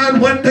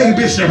ride one day,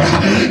 Bishop,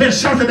 and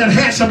something that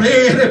had some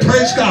air in it,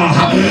 praise God.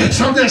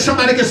 Something that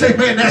somebody can say,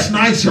 man, that's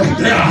nice right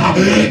there.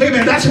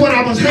 Amen. That's what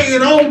I was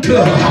hanging on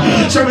to.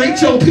 Some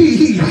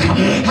H.O.P.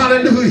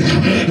 Hallelujah.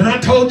 And I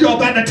told y'all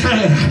about the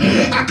time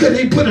I couldn't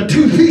even put a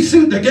two-piece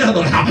suit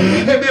together.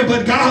 Amen.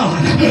 But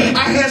God,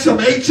 I had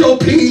some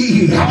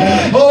H.O.P.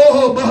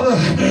 Oh, mother,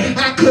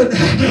 I could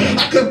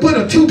put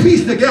a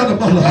two-piece together,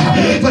 mother.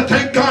 But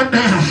thank God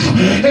now,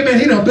 amen,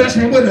 he done blessed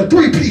me with a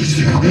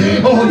three-piece.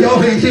 Oh,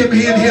 y'all ain't hear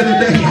me in here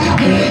today.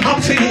 I'm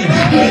saying,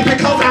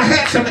 because I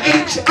had some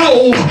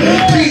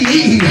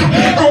H.O.P.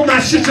 on my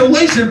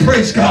situation,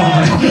 praise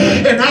God.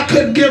 And I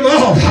couldn't give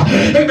up.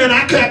 Amen,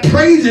 I kept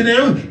praising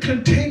him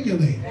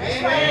continually.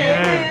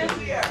 Amen.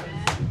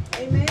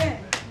 Amen.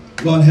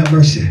 Lord have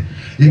mercy.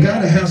 You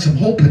got to have some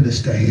hope in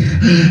this thing.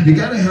 You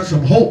got to have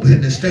some hope in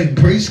this thing.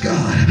 Praise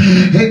God.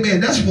 Amen.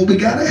 That's what we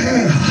got to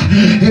have.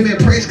 Amen.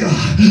 Praise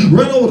God.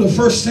 Run over to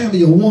 1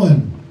 Samuel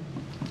 1.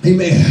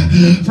 Amen.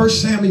 1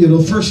 Samuel,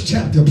 the first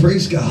chapter.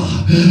 Praise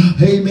God.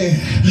 Amen.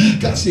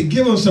 God said,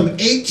 give them some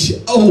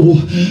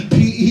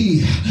H.O.P.E.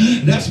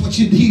 That's what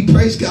you need.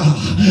 Praise God.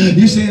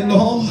 You saying,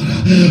 Lord,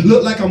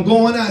 look like I'm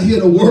going out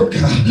here to work.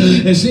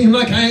 It seems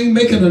like I ain't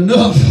making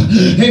enough.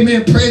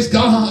 Amen. Praise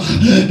God.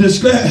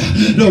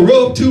 To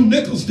rub two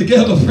nickels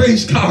together.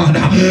 Praise God.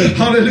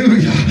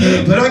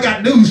 Hallelujah. But I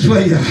got news for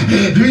you.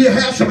 Do you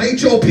have some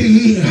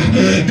H.O.P.E.?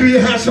 Do you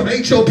have some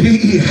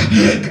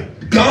H.O.P.E.?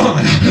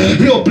 God,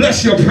 he'll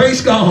bless you,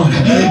 praise God.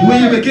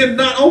 When you begin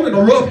not only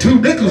to rub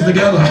two nickels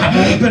together,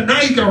 but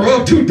now you can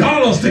rub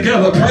 $2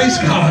 together, praise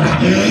God.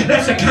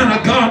 That's the kind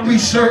of God we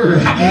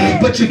serve.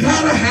 But you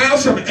gotta have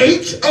some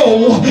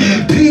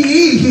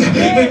H.O.P.E.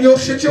 in your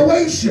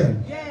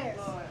situation. Yes.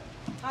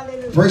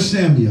 Hallelujah. 1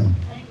 Samuel,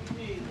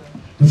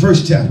 the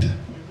first chapter,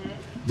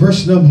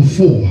 verse number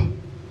 4.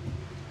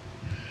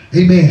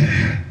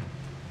 Amen.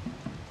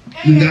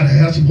 You gotta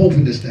have some hope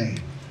in this thing.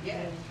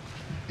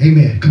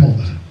 Amen. Come on,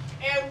 brother.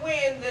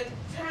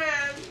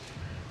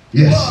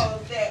 Yes.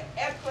 Was that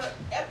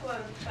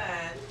Ephraim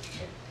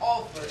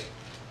offered,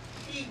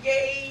 he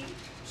gave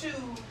to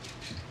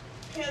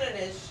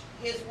Peninnah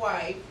his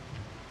wife,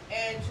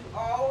 and to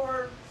all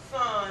her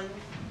sons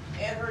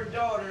and her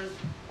daughters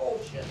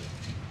portion.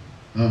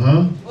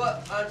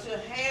 But unto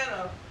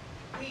Hannah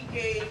he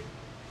gave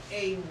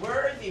a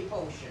worthy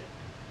portion.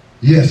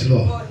 Yes,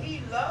 Lord. For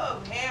he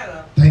loved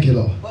Hannah. Thank you,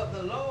 Lord. But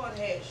the Lord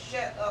had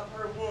shut up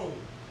her womb.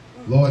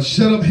 Lord,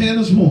 shut up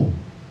Hannah's womb.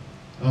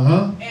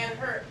 And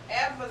her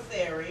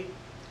adversary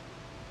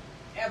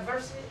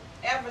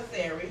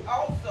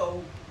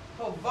also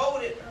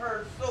provoked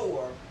her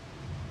sore,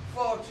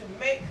 for to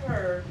make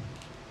her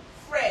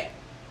fret,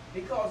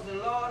 because the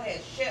Lord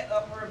had shut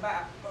up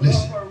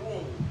her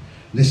womb.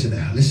 Listen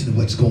now, listen to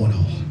what's going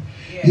on.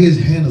 Yes. Here's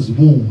Hannah's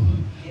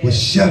womb was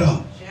shut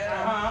up.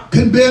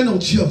 Couldn't bear no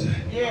children.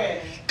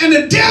 Yes. And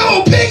the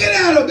devil picking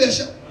at her,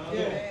 Bishop.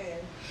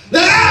 The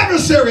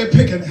adversary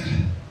picking at her.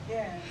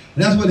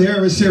 And that's what the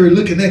adversary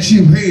looking at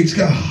you, praise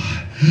God,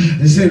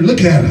 and said,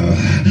 look at her,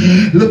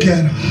 look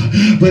at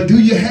her. But do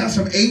you have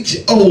some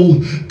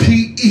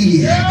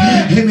H.O.P.E?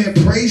 Amen,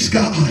 praise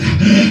God.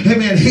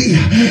 Amen, he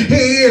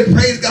is,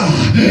 praise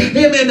God.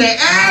 Amen, the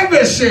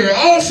adversary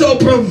also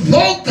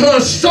provoked her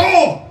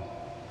soul.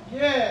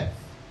 Yes.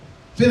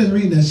 Finish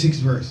reading that 6th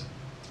verse.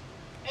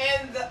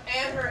 And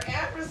her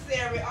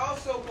adversary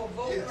also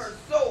provoked her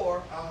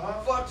sore,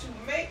 for to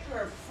make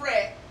her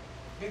fret,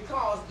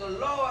 because the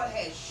Lord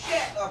had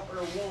shut up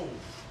her womb.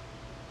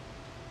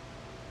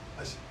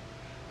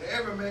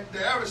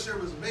 The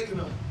adversary was making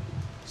her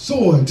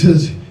sore until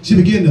she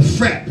began to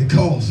fret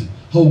because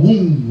her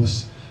womb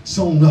was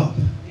sewn up.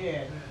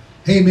 Yeah.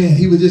 Amen.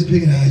 He was just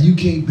picking out, you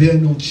can't bear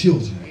no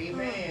children.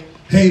 Amen.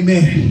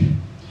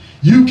 Amen.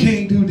 You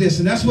can't do this.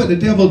 And that's what the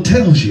devil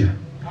tells you.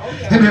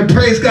 Okay. Amen.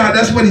 Praise God.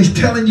 That's what he's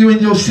telling you in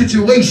your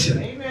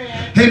situation.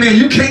 Amen. Amen.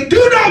 You can't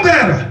do no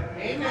better.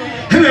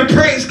 Amen,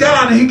 praise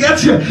God. And he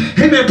got you.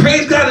 Amen,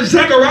 praise God. And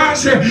Zechariah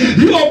said,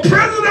 you are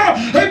prisoner,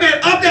 amen,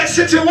 of that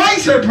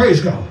situation, praise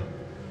God.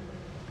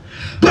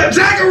 But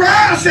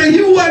Zechariah said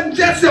you wasn't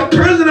just a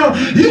prisoner,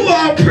 you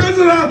are a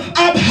prisoner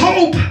of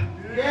hope.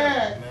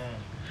 Yes.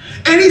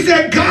 And he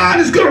said, God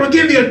is going to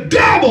give you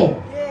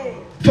double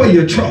for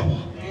your trouble.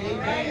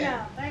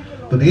 Amen.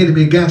 But the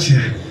enemy got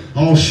you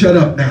all shut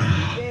up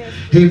now.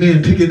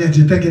 Amen. Picking at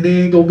you, thinking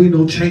there ain't gonna be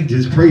no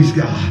changes. Praise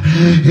God.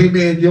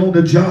 Amen. You're on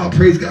the job.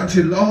 Praise God.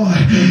 Say, Lord,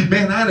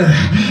 man, I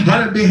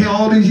done been here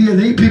all these years.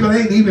 These people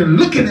ain't even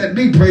looking at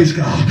me. Praise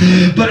God.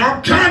 But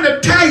I'm trying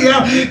to tell you,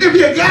 if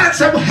you got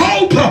some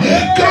hope,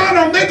 God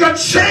will make a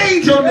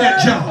change on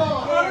that job.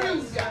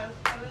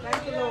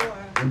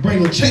 And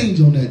bring a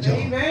change on that job.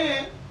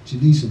 Amen. But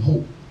you need some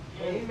hope.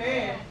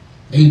 Amen.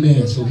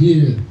 Amen. So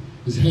here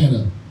is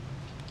Hannah,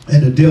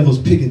 and the devil's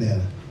picking at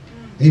her.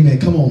 Amen.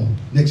 Come on.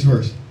 Next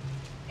verse.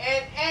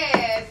 And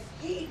as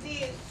he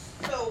did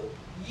so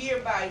year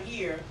by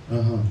year,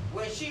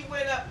 when she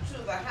went up to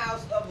the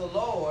house of the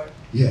Lord,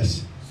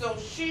 yes. So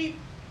she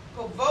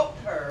provoked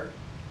her,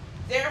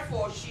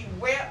 therefore she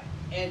wept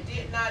and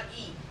did not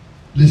eat.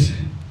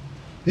 Listen,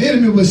 the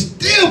enemy was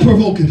still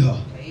provoking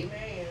her.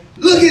 Amen.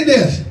 Look at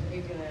this.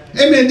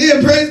 Amen.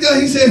 Then praise God,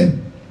 he said,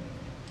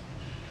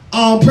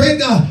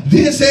 praise God.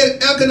 Then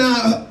said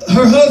Elkanah,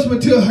 her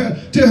husband, to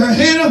her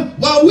Hannah,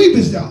 why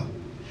weepest thou?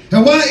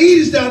 And why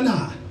eatest thou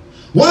not?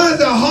 Why is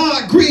thy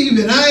heart grieved?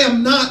 And I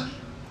am not,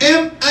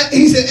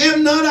 he said,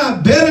 am not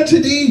I better to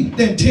thee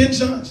than 10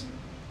 sons?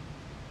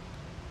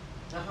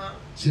 He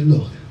said,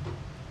 look.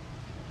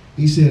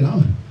 He said,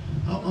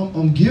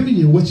 I'm giving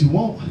you what you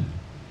want.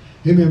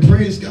 Amen.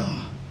 Praise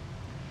God.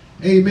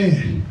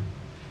 Amen.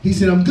 He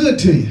said, I'm good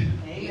to you.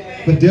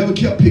 Amen. But the devil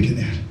kept picking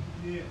at it.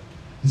 Yeah.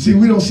 And see,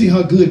 we don't see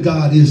how good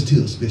God is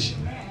to us, Bishop.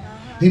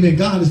 Amen.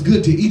 God is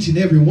good to each and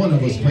every one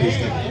of us. Praise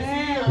God.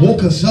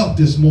 Woke us up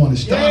this morning,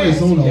 started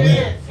us on our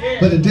way.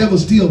 But the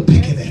devil's still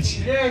picking at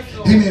you.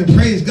 Amen.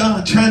 Praise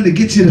God. Trying to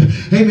get you to,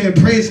 amen.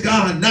 Praise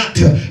God. Not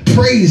to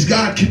praise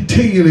God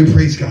continually.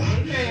 Praise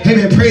God.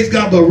 Amen. Praise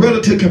God. But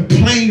rather to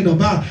complain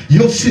about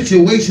your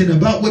situation,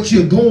 about what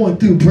you're going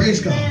through.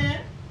 Praise God.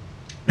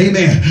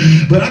 Amen.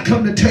 But I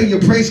come to tell you,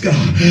 praise God,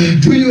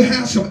 do you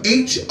have some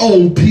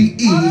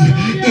H.O.P.E.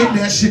 in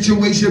that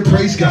situation?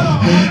 Praise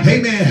God.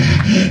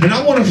 Amen. And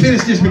I want to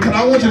finish this because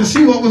I want you to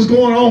see what was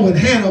going on with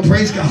Hannah.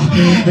 Praise God.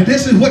 And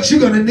this is what you're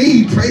going to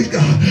need. Praise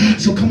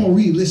God. So come on,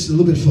 read. Listen a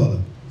little bit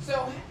further.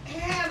 So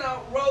Hannah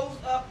rose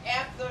up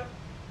after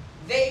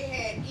they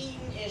had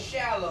eaten in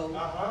Shiloh,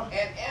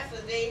 and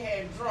after they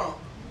had drunk.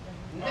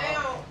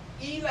 Now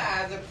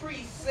Eli the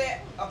priest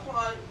sat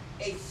upon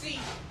a seat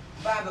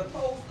by the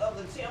post of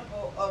the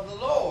temple of the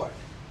Lord.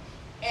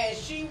 And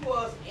she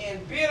was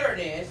in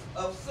bitterness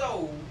of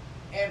soul,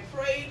 and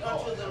prayed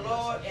unto the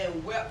Lord,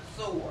 and wept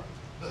sore.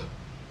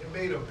 It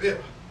made her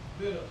bitter.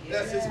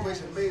 That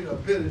situation made her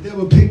bitter. The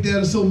devil picked at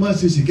her so much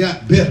that she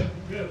got bitter.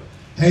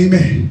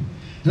 Amen.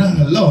 And I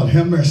said, Lord,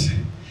 have mercy.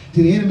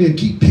 The enemy will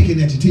keep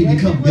picking at you till you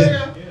become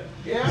bitter.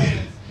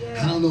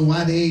 I don't know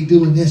why they ain't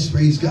doing this,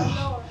 praise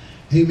God.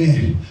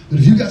 Amen. But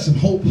if you got some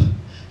hope,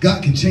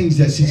 God can change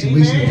that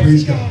situation,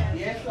 praise God.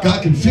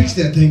 God can fix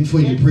that thing for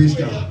you, praise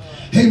God.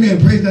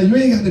 Amen, praise God. You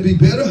ain't got to be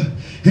bitter.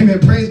 Amen,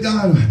 praise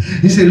God.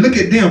 He said, look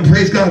at them,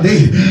 praise God.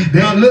 They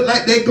don't look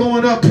like they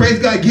going up, praise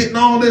God, getting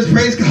all this,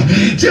 praise God.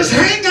 Just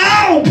hang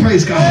on,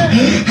 praise God.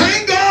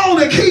 Hang on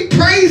on and keep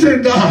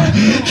praising God.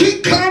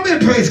 Keep coming,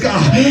 praise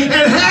God.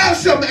 And have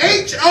some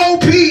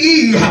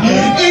H.O.P.E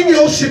in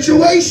your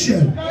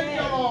situation.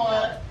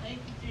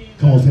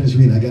 Come on, finish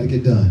reading. I got to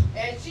get done.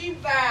 And she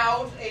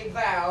vowed a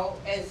vow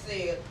and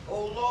said,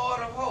 O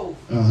Lord of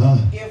hosts,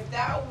 if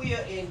thou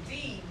wilt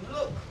indeed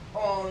look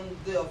on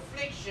the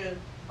affliction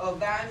of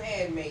thine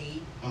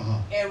handmaid,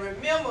 and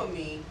remember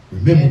me,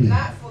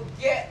 not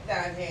forget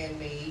thine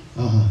handmaid,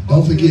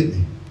 don't forget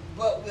me,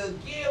 but will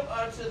give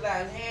unto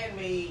thine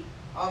handmaid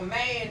a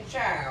man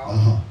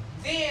child,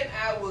 then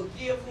I will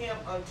give him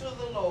unto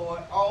the Lord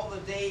all the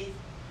days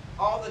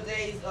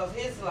of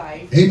his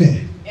life.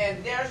 Amen.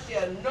 And there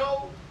shall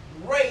no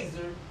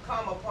razor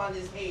come upon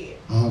his head.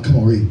 Come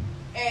on, read.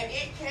 And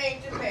it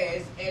came to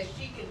pass, as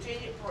she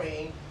continued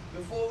praying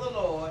before the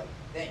Lord,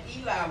 that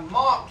Eli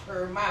marked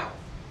her mouth.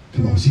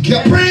 Come on, she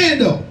kept praying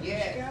though.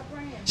 Yes.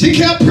 She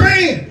kept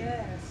praying.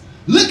 Yes.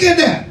 Look at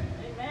that.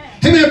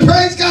 Amen.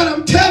 Praise God.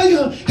 I'm telling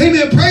you.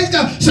 Amen. Praise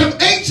God. Some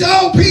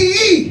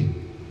H.O.P.E.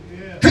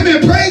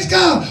 Amen. Praise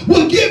God.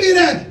 Will give you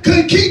that.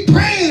 Could keep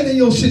praying in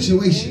your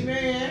situation.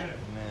 Amen.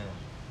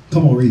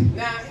 Come on, read.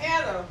 Now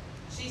Hannah,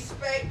 she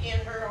spake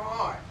in her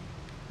heart.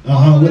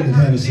 What did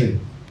Hannah say?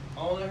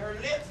 Only her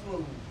lips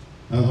moved.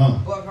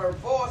 But her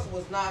voice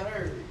was not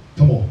heard.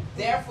 Come on.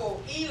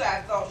 Therefore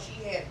Eli thought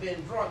she had been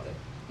drunken.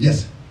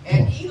 Yes.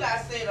 And Eli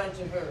said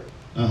unto her,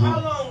 How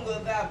long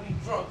wilt thou be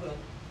drunken?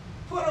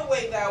 Put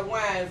away thy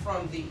wine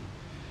from thee.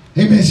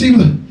 Amen. She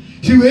was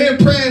in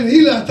praying, and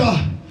Eli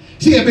thought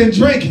she had been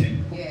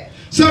drinking. Yeah.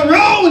 Something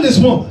wrong with this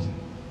woman.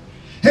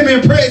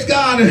 Amen. Praise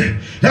God. And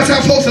that's how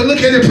folks are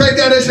looking at it. Praise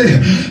God. They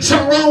say,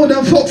 something wrong with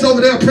them folks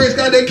over there. Praise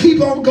God. They keep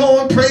on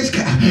going. Praise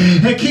God.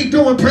 And keep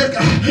doing. Praise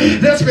God.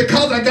 That's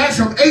because I got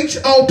some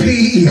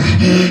H.O.P.E.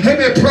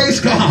 Amen.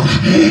 Praise God.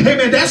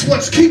 Amen. That's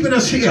what's keeping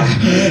us here.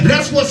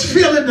 That's what's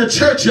filling the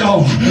church,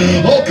 y'all.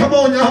 Oh, come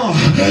on, y'all.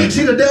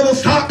 See, the devil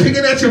stop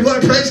picking at your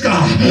blood. Praise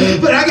God.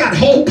 But I got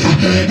hope.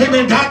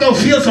 Amen. God don't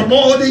feel some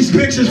more of these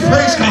bitches.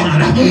 Praise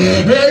God.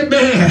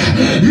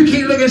 Amen. You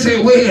keep looking and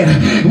say,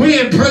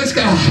 when? Praise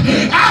God.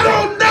 I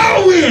don't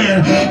know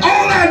when.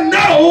 All I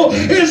know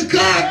is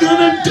God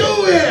gonna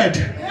do it.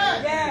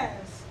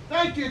 Yes.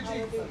 Thank you,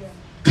 Jesus.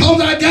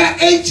 Cause I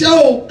got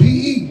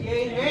H.O.P.E.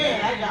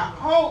 Amen. I got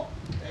hope.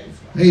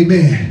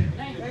 Amen.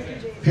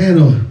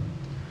 Hannah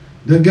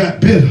done got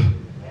bitter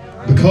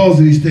because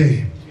of these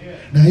things.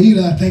 Now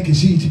Eli thinking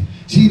she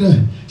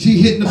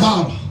hitting the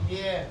bottle.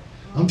 Yeah.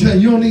 I'm telling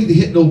you, you don't need to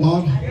hit no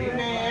bottle.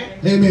 Amen.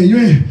 Amen. You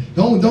ain't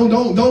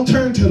don't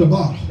turn to the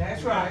bottle.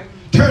 That's right.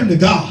 Turn to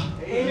God.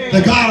 Amen.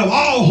 The God of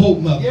all hope,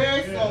 mother.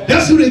 Yes, Lord.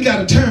 That's who they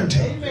got to turn to.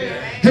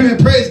 Amen. Amen.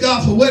 Praise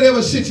God for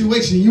whatever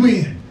situation you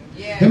in.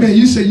 Yes. Amen.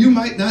 You say you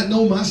might not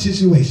know my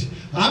situation.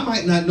 I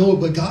might not know it,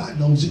 but God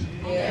knows it.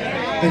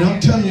 Yes. And I'm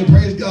telling you,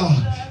 praise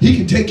God, He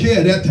can take care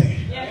of that thing.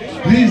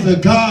 Yes. He's the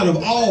God of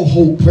all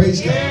hope. Praise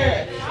God.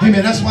 Yes.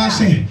 Amen. That's why I'm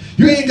saying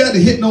you ain't got to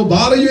hit no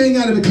bottle. You ain't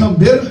got to become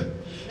bitter.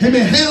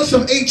 Amen. Have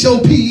some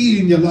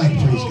H.O.P.E. in your life.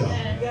 Praise God.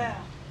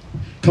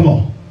 Come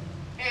on.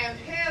 And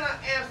Hannah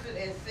answered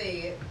and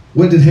said,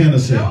 What did Hannah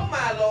say? No,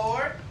 my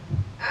Lord,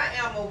 I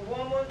am a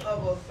woman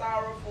of a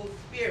sorrowful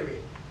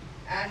spirit.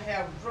 I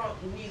have drunk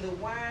neither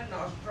wine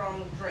nor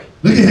strong drink.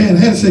 Look at Hannah.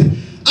 Hannah say,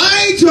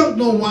 I ain't drunk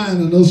no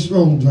wine or no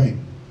strong drink.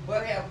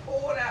 But have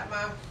poured out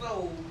my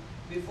soul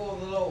before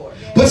the Lord.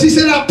 But she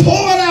said, I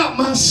poured out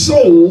my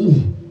soul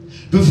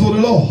before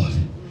the Lord.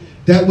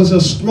 That was a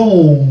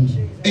strong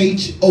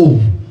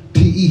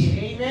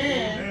H.O.P.E.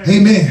 Amen.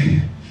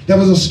 Amen. That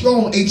was a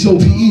strong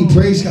H.O.P.E.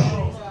 Praise God.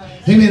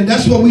 Amen.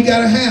 That's what we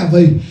got to have.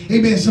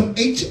 Amen. Some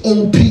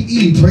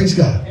H.O.P.E. Praise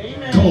God.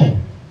 Amen. Come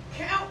on.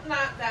 Count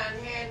not thine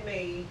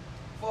handmaid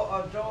for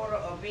a daughter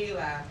of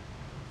Eli,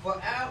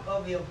 for out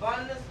of the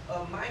abundance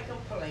of my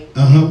complaint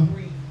and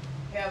grief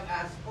have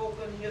I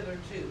spoken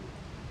hitherto.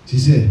 She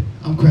said,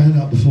 I'm crying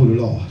out before the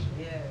Lord.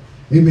 Yes.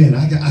 Amen.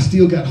 I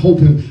still got hope.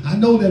 I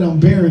know that I'm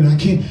barren. I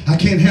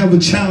can't have a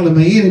child, and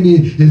my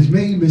enemy has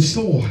made me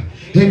sore.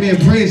 Amen.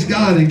 Praise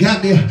God. And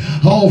got me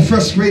all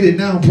frustrated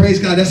now. Praise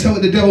God. That's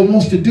what the devil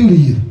wants to do to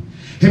you.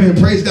 Amen.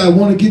 Praise God. I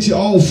want to get you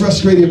all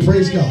frustrated.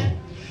 Praise God.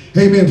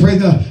 Amen. Praise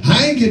God.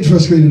 I ain't getting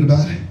frustrated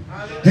about it.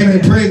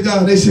 Amen. Praise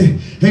God. They say,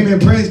 amen.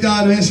 Praise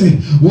God. And they say,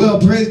 well,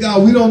 praise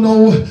God. We don't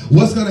know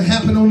what's going to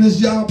happen on this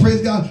job.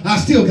 Praise God. I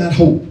still got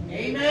hope.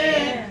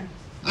 Amen.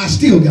 I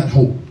still got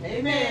hope.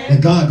 Amen.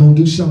 And God going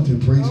to do something.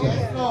 Praise God.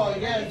 Yes,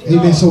 Lord. Yes,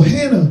 Amen. Lord. So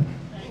Hannah,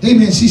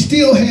 amen, she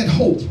still had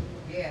hope.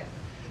 Yes.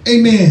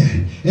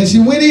 Amen. And she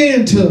went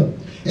in to,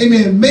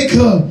 amen, make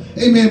her,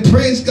 amen,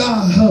 praise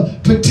God, her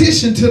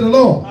petition to the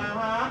Lord.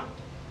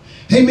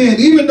 Amen.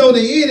 Even though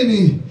the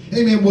enemy,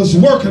 amen, was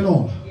working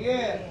on her.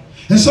 Yeah.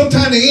 And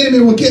sometimes the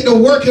enemy will get to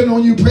working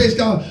on you, praise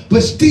God,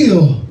 but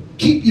still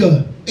keep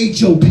your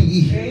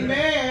H.O.P.E.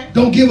 Amen.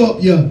 Don't give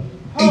up your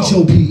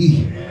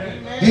H.O.P.E.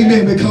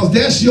 Amen. Because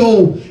that's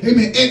your,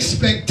 amen,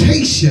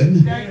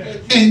 expectation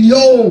and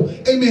your,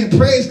 amen,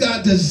 praise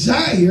God,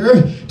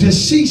 desire to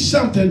see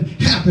something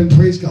happen,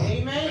 praise God.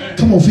 Amen.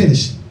 Come on,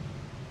 finish.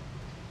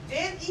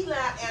 Then Eli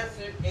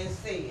answered and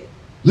said,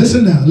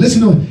 Listen now.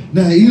 Listen to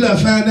now. Eli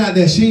found out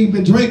that she ain't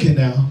been drinking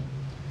now.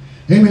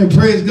 Amen.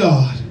 Praise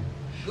God.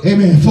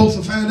 Amen. Folks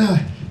will find out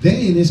they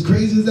ain't as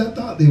crazy as I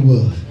thought they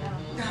was.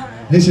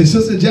 They said,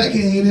 Sister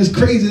Jackie ain't as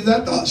crazy as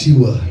I thought she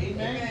was.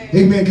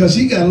 Amen. Because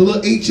she got a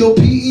little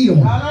H.O.P.E on.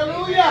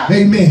 Hallelujah.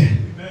 Amen.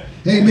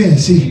 Amen.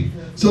 See.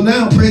 So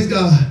now, praise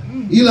God.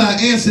 Eli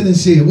answered and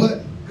said,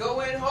 what?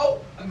 Go in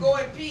hope, go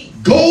in peace.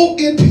 Go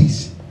in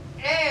peace.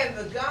 And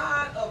the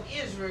God of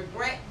Israel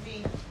grant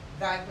thee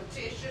thy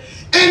petition.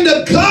 And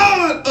the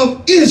God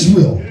of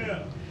Israel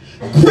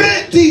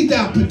grant thee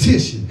thy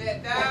petition.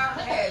 That thou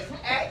hast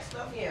asked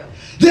of him.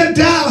 That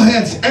thou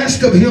hast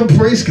asked of him,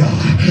 praise God.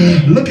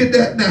 Look at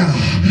that now.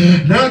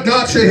 Now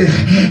God said,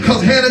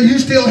 because Hannah, you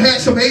still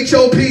had some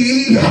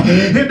H.O.P.E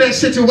in that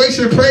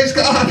situation, praise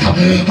God.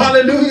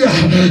 Hallelujah.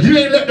 You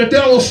ain't let the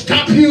devil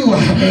stop you,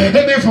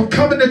 amen, from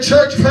coming to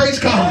church, praise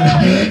God,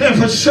 and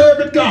for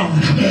serving God,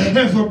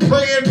 and for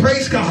praying,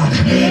 praise God.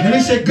 And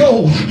he said,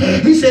 go.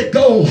 He said,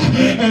 go.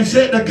 And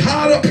said, the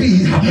God of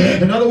peace.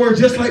 In other words,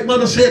 just like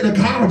Mother said, the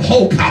God of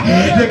hope,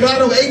 the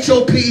God of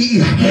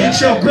H.O.P.E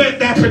shall grant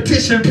that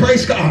petition,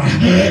 praise God.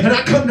 And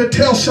I come to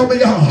tell some of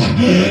y'all,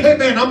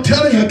 amen, I'm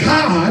telling you,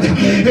 God,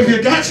 if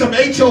you got some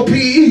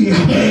H.O.P.E,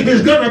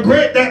 is going to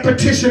grant that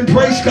petition,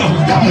 praise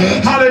God.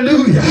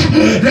 Hallelujah.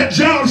 That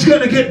job's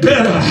going to get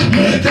better.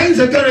 Things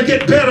are going to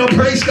get better,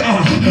 praise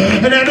God.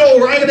 And that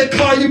old raggedy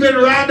car you've been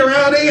riding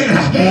around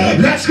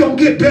in, that's going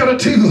to get better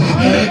too.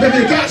 If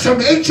you got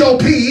some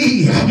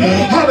H.O.P.E,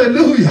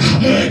 hallelujah.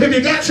 If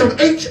you got some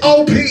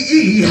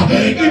H.O.P.E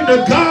in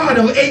the God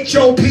of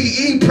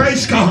H.O.P.E,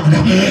 praise God,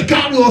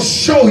 God will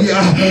show you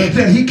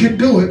that he can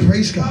do it,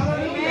 praise God.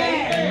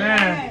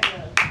 Amen.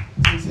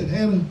 He said,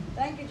 Hannah,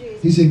 thank you,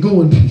 Jesus. he said,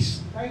 go in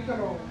peace. Thank you,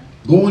 Lord.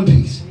 Go in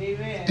peace.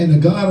 Amen. And the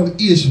God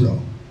of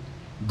Israel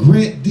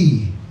grant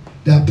thee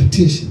thy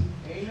petition.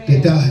 Amen.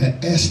 That thou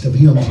had asked of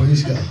him,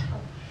 praise God.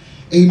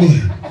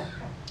 Amen.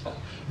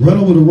 Run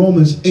over to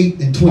Romans 8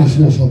 and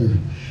 24 for me.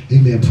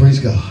 Amen. Praise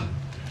God.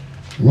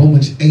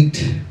 Romans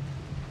 8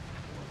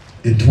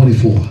 and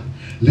 24.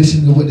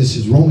 Listen to what this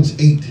is. Romans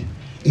 8.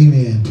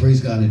 Amen.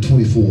 Praise God. And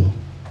 24.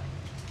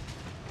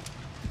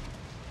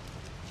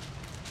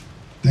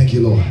 Thank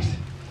you, Lord.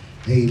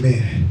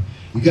 Amen.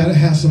 You got to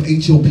have some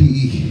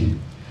H.O.P.E.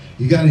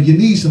 You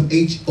need some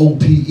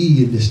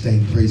H.O.P.E in this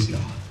thing. Praise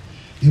God.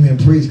 Amen.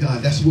 Praise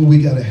God. That's what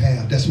we got to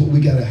have. That's what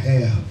we got to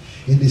have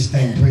in this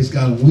thing. Praise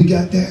God. When we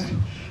got that,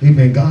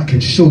 amen, God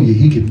can show you.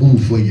 He can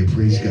move for you.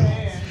 Praise God.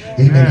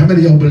 Amen. How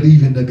many of y'all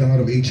believe in the God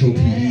of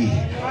H.O.P.E?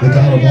 The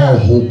God of all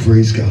hope.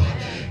 Praise God.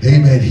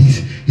 Amen.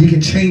 He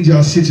can change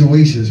our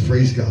situations.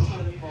 Praise God.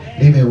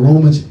 Amen.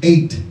 Romans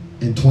 8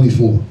 and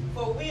 24.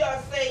 For we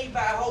are saved by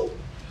hope.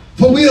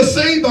 For we are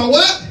saved by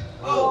what?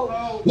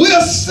 Hope. We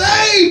are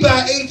saved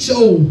by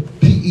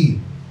H.O.P.E.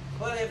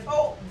 But if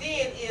hope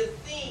then is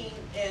seen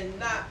and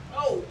not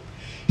hope.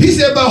 He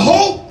said, by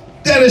hope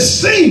that is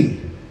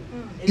seen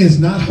is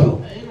not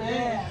hope.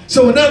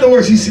 So in other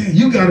words, he said,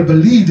 you got to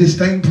believe this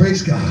thing,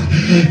 praise God.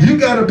 You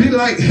got to be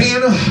like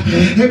Hannah,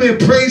 amen,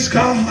 praise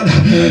God.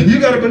 You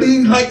got to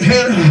believe like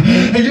Hannah,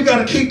 and you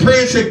got to keep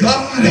praying, say,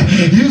 God,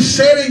 you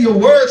said it, your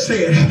word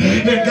said,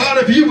 and God,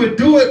 if you would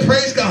do it,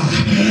 praise God,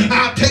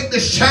 I'll take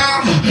this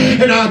child,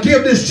 and I'll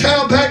give this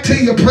child back to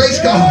you, praise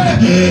God.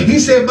 He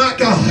said, my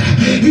God,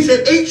 he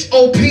said,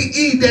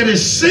 H.O.P.E that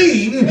is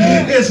seen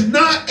is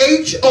not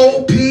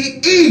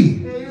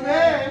H.O.P.E.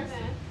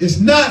 It's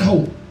not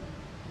hope.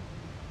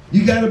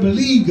 You got to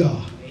believe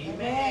God.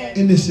 Amen.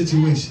 In this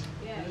situation.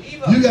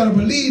 Yeah. You got to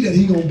believe that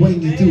he's going to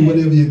bring you through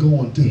whatever you're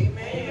going through.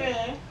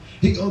 Amen.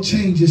 He's going to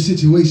change your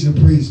situation,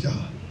 praise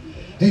God.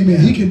 Amen.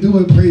 He can do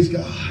it, praise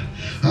God.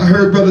 I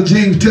heard Brother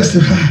James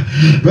testify.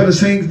 Brother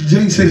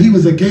James said he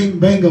was a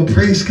gangbanger,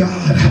 praise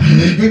God.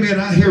 Amen.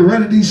 Out here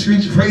running these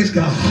streets, praise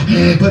God.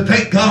 But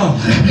thank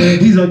God,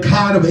 he's a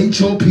God of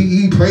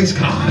H.O.P.E, praise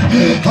God.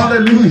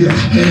 Hallelujah.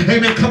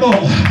 Amen. Come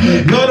on.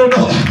 Y'all don't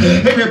know.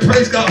 Amen.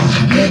 Praise God.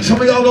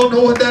 Some of y'all don't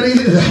know what that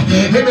is.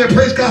 Amen.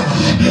 Praise God.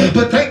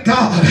 But thank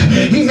God,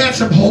 he had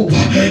some hope.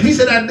 He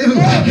said, I knew.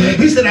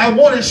 He said, I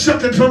wanted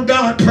something from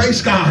God,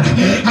 praise God.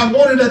 I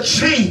wanted a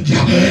change.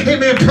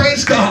 Amen.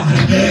 Praise God.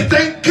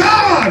 Thank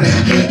God.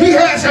 He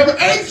has some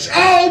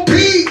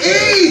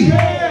H.O.P.E.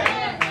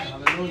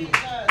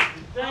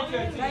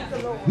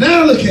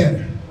 Now look at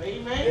her.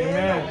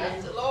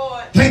 Amen.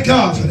 Thank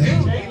God for that.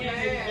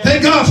 Amen.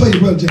 Thank God for you,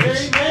 Brother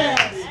James.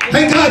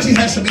 Thank God you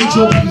have some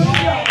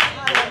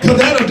H.O.P.E. Because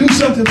that'll do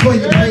something for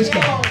you, praise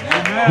God.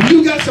 When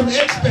you got some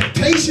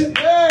expectation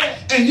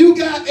and you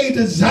got a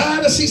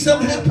desire to see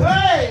something happen,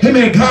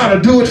 amen, God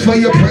will do it for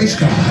you, praise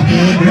God.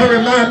 And that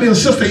reminds me of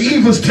Sister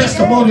Eva's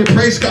testimony,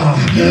 praise God,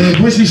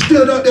 when she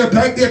stood up there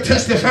back there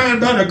testifying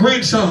about her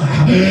grandson.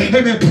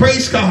 Amen,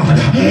 praise God.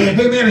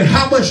 Amen, and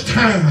how much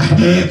time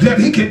that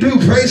he can do,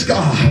 praise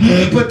God.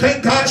 But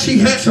thank God she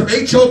had some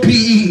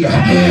H.O.P.E.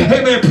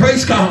 Amen,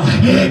 praise God.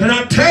 And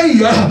I tell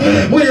you,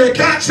 when you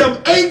got some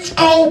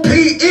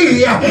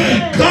H.O.P.E,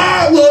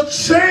 God will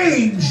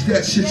change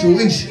that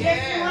situation.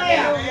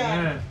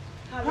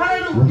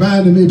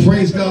 Reminded me,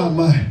 praise God,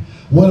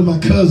 one of my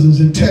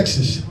cousins in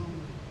Texas.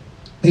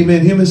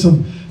 Amen. Him and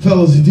some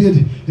fellows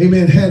did,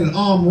 amen, had an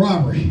armed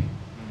robbery.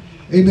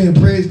 Amen.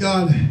 Praise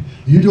God.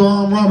 You do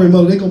armed robbery,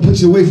 mother, they're going to put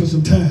you away for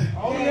some time.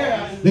 Oh,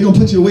 yeah. They're going to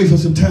put you away for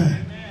some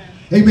time.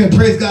 Amen.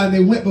 Praise God. And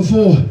they went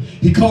before.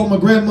 He called my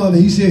grandmother.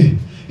 He said,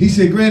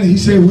 Granny, he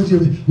said,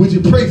 would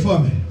you pray for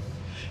me?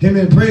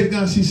 Amen. Praise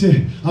God. She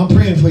said, I'm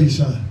praying for you,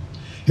 son.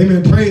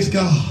 Amen. Praise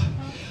God.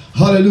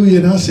 Hallelujah.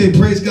 And I said,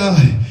 praise God.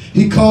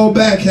 He called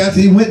back after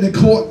he went to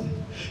court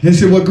and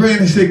said, well,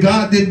 Granny said,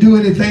 God didn't do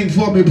anything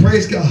for me.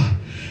 Praise God.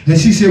 And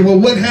she said, well,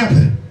 what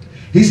happened?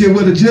 He said,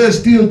 well, the judge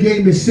still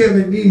gave me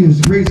 7 years.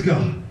 Praise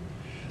God.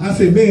 I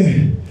said,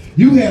 man,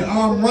 you had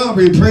armed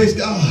robbery. Praise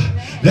God.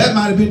 That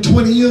might have been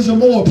 20 years or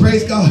more.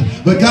 Praise God.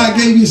 But God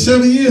gave you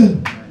 7 years.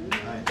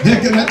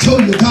 And I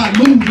told you, God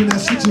moved in that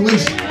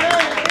situation.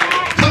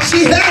 Because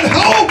she had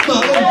hope,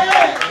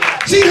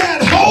 mother. She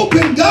had hope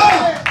in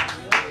God.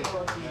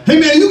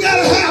 Amen. You got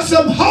to have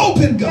some hope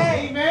in God.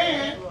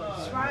 Amen.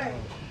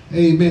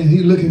 Amen.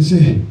 He looked and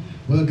said,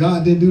 well,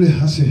 God didn't do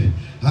that. I said,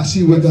 I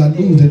see where God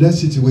moved in that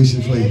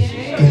situation for you.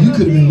 Because you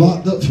could have been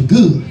locked up for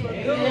good.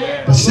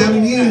 But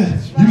 7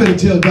 years, you better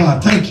tell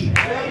God, thank you.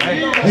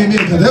 Amen.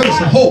 Because there was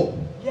some hope.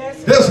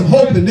 There was some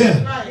hope in there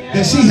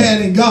that she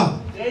had in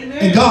God.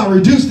 And God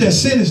reduced that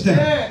sentence down.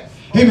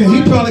 Amen.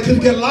 He probably could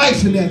have got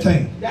life in that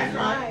thing.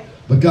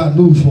 But God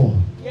moved for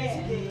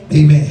him.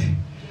 Amen.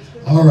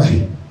 All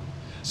right.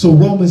 So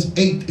Romans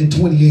 8 and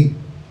 28.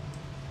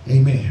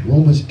 Amen.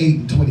 Romans 8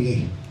 and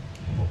 28.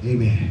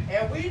 Amen.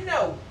 And we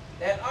know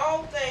that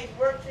all things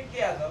work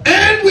together.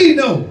 And we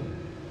know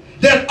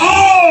that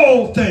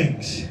all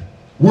things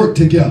work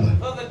together.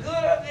 For the good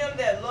of them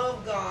that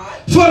love God.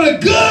 For the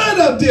good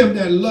of them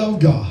that love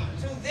God.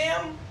 To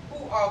them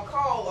who are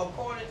called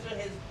according to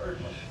his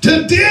purpose.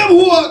 To them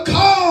who are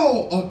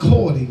called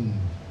according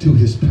to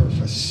his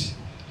purpose.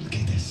 Look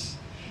at this.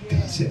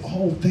 God said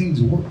all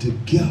things work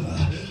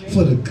together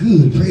for the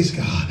good. Praise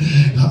God.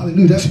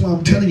 Hallelujah. That's why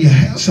I'm telling you,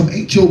 have some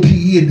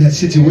H.O.P.E in that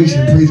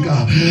situation. Praise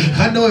God.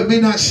 I know it may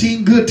not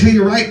seem good to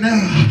you right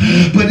now,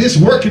 but it's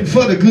working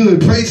for the good.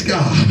 Praise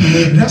God.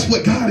 And that's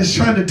what God is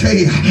trying to tell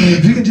you.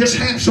 If you can just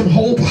have some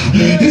hope.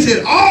 He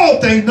said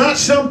all things, not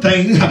some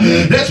things.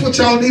 That's what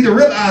y'all need to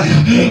realize.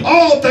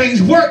 All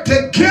things work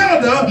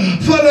together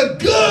for the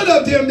good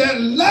of them that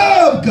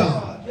love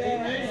God,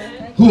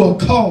 who are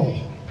called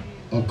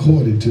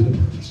according to the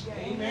purpose.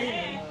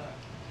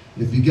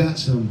 If you got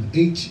some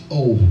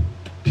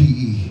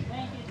H.O.P.E,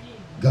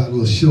 God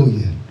will show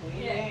you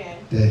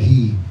that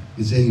he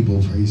is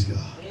able. Praise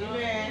God.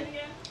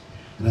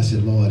 And I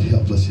said, Lord,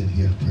 help us in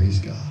here. Praise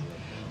God.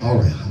 All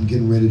right, I'm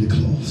getting ready to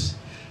close.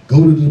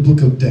 Go to the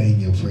book of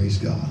Daniel. Praise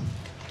God.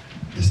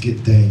 Let's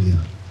get Daniel.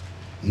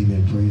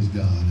 Amen. Praise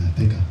God. I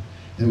think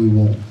we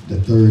want the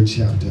 3rd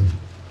chapter.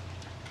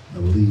 I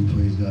believe,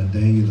 praise God,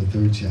 Daniel, the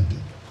 3rd chapter.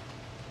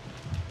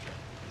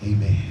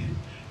 Amen.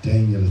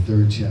 Daniel, the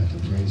 3rd chapter.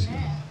 Praise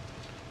God.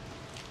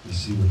 Let's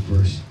see what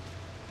verse,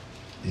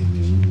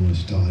 amen, we want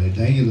to start at.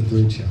 Daniel, the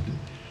 3rd chapter.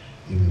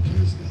 Amen,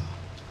 praise God.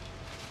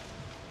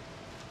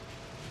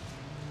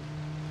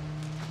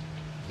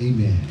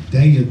 Amen.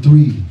 Daniel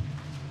 3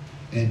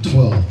 and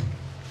 12.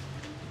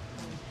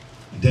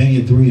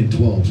 Daniel 3 and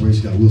 12, praise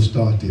God. We'll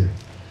start there.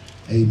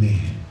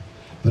 Amen.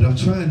 But I'm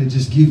trying to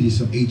just give you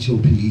some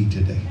H.O.P.E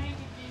today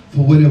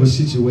for whatever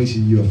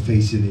situation you're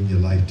facing in your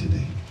life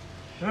today.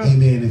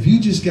 Amen. If you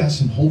just got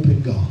some hope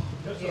in God,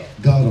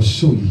 God will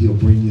show you. He'll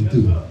bring you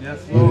through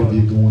whatever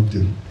you're going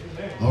through.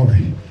 All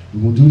right.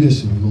 We're going to do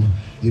this. And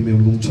we're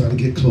going to try to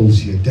get close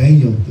here.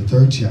 Daniel, the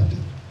 3rd chapter,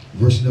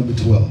 verse number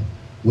 12.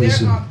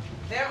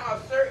 There are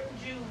certain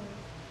Jews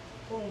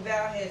whom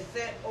thou hast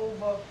set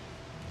over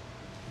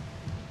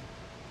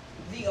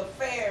the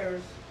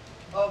affairs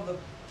of the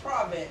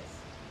province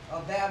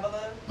of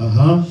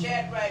Babylon,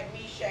 Shadrach,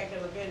 Meshach,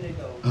 and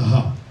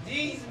Abednego.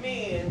 These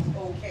men,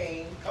 O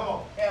king,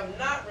 have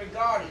not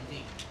regarded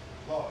thee.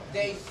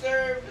 They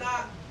serve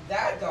not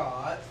thy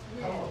gods,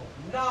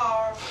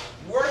 nor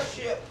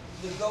worship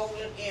the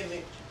golden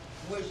image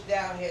which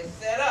thou hast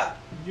set up.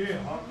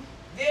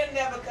 Then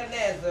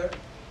Nebuchadnezzar,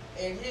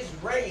 in his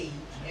rage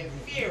and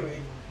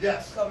fury,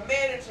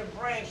 commanded to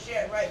bring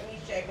Shadrach,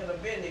 Meshach, and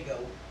Abednego.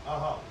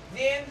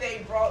 Then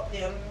they brought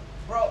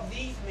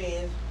these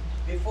men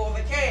before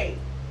the king.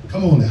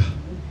 Come on now.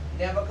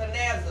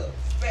 Nebuchadnezzar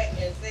spake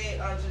and said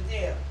unto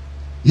them,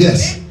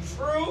 Yes. Is it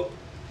true?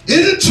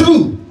 Is it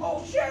true?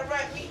 O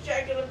Shadrach,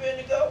 Meshach, and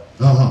Abednego,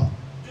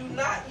 do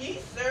not ye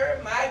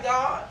serve my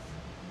gods,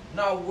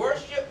 nor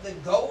worship the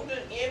golden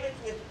image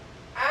which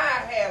I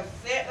have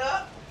set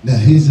up? Now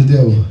here's the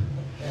devil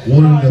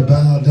wanting to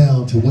bow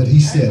down to what he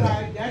set up.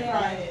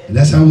 And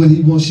that's how what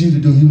he wants you to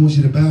do. He wants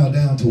you to bow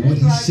down to what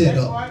he set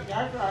up.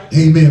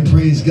 Amen.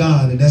 Praise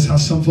God. And that's how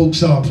some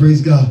folks are.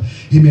 Praise God.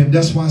 Amen.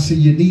 That's why I say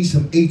you need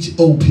some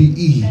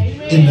H.O.P.E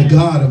in the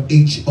God of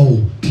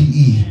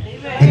H.O.P.E.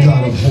 The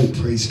God of hope.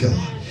 Praise God.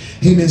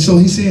 Amen. So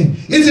he's saying,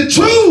 is it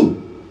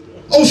true,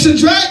 O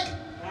Shadrach,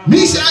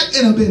 Meshach,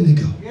 and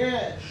Abednego?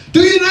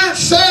 Do you not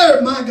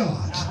serve my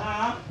gods,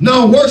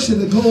 nor worship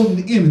the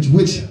golden image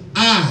which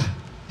I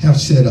have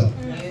set up.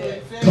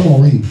 Come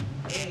on, read.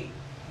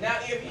 Now,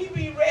 if ye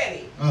be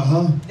ready,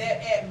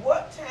 that at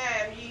what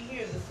time ye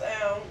hear the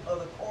sound of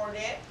the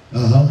cornet, the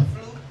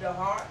flute, the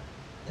harp,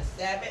 the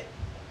sabbath,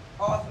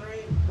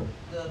 oratory,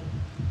 the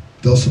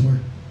dulcimer,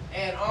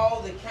 and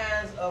all the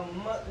kinds of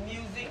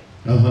music,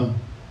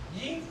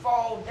 ye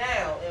fall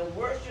down and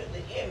worship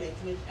the image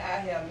which I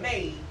have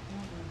made.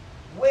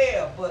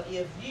 Well, but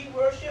if ye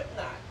worship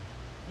not,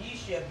 ye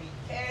shall be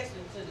cast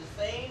into the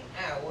same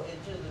hour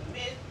into the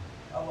midst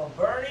of a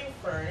burning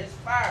furnace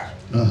fire.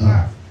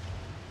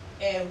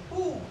 And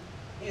who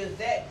is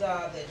that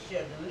God that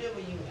shall deliver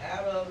you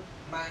out of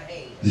my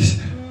hand?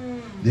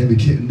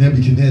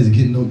 Nebuchadnezzar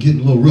getting a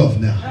little rough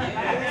now.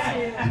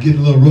 He's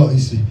getting a little rough.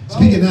 He's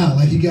speaking out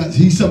like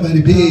he's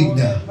somebody big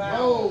now.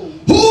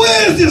 Who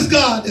is this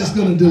God that's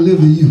going to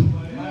deliver you?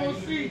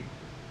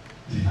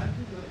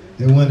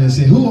 And one that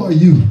said, who are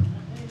you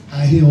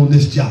out here on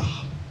this job?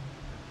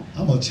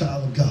 I'm a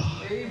child of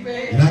God.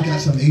 And I got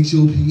some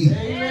H.O.P.E.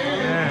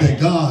 That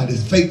God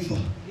is faithful.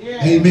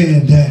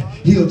 Amen. That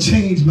he'll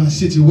change my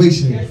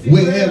situation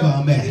wherever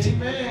I'm at.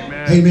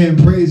 Amen.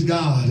 Praise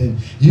God. And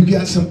you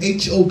got some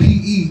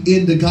H.O.P.E.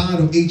 in the God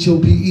of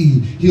H.O.P.E.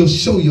 He'll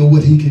show you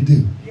what he can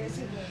do.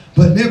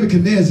 But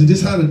Nebuchadnezzar,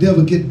 this is how the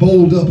devil get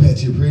bold up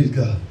at you. Praise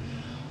God.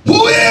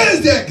 Who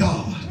is that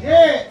God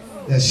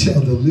that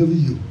shall deliver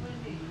you?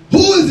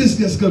 Who is this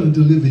that's going to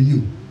deliver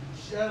you?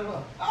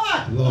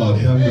 Lord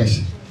have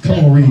mercy.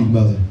 Come on, read,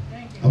 mother.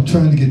 I'm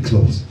trying to get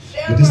close.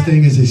 But this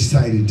thing is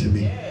exciting to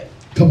me.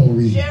 Come on,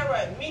 read.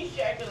 Shadrach,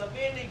 Meshach, and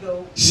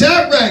Abednego.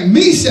 Shadrach,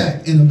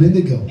 Meshach, and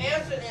Abednego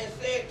Answered and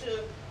said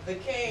to the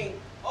king,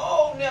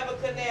 O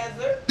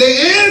Nebuchadnezzar.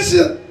 They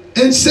answered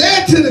and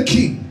said to the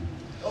king,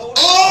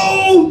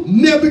 O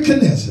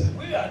Nebuchadnezzar.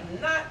 We are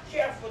not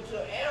careful to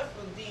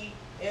answer thee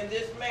in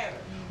this manner.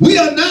 We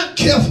are not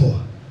careful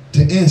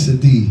to answer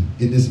thee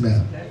in this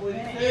manner.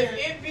 If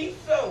it be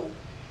so,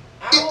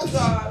 our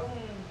God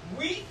whom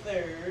we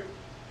serve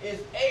is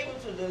able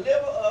to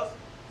deliver us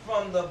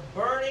from the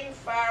burning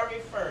fiery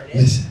furnace.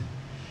 Listen.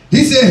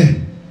 He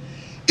said,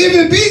 if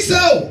it be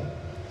so,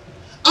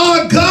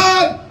 our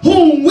God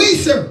whom we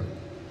serve.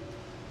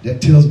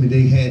 That tells me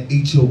they had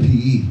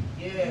H.O.P.E.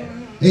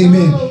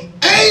 Amen.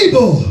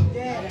 Able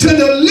to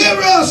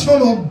deliver us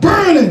from a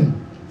burning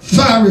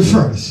fiery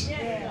furnace.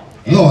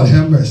 Lord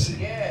have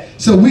mercy.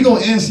 So we're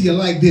going to answer you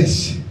like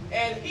this.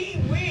 And he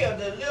will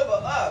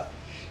deliver us.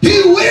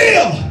 He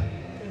will.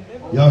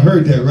 Y'all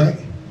heard that, right?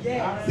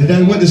 Is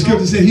that what the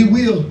scripture said? He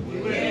will.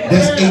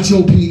 That's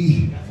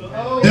H.O.P.E.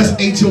 That's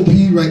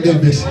H.O.P.E. right there,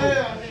 Bishop.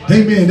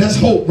 Amen. That's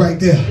hope right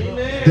there.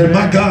 That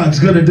my God's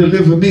going to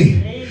deliver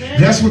me.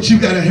 That's what you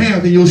got to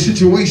have in your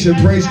situation,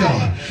 praise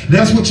God.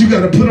 That's what you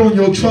got to put on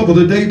your trouble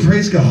today,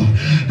 praise God.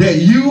 That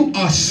you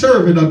are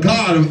serving a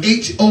God of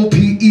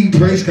H.O.P.E.,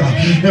 praise God.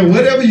 And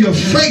whatever you're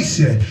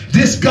facing,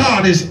 this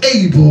God is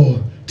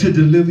able to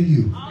deliver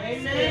you.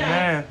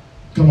 Amen.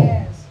 Come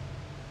on.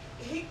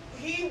 He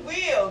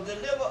will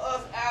deliver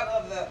us out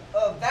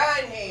of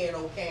thine hand,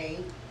 O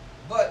king.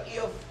 But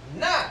if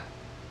not,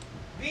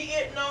 be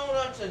it known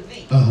unto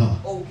thee,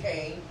 O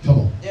king,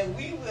 that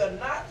we will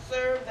not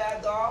serve thy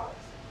gods,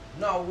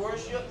 nor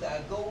worship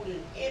thy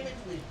golden image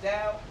which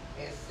thou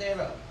hast set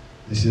up.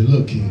 They said,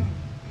 look, king.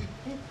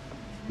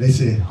 They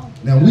said,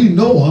 now we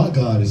know our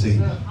God is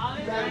able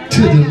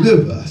to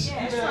deliver us.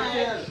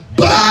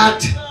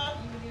 But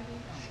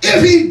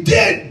if he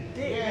didn't,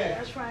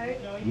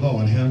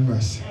 Lord have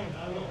mercy.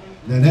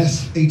 Now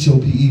that's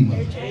H.O.P.E.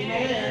 mother.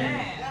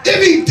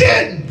 If he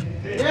didn't,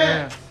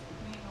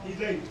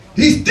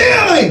 he's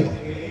still able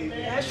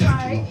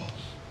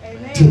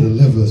to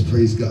deliver us,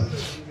 praise God.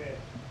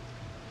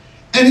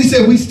 And he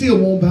said, we still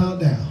won't bow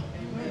down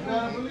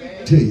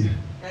to you.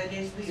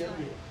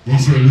 He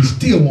said, we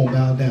still won't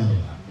bow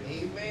down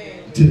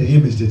to the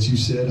image that you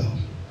set up.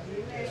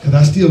 Because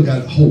I still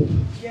got hope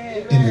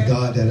in the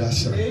God that I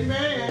serve.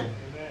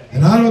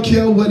 And I don't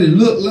care what it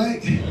looked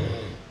like.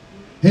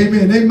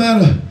 Amen.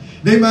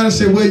 They might have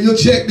said, well, your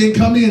check didn't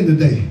come in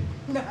today.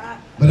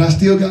 But I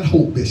still got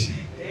hope, Bishop.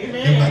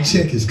 And my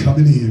check is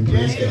coming in,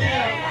 praise God.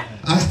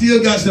 I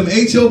still got some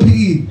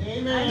H.O.P.E.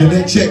 and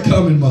that check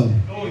coming, mother.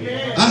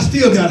 I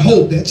still got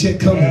hope that check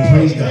coming,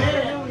 praise God.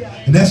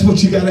 And that's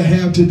what you got to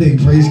have today,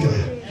 praise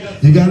God.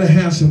 You got to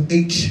have some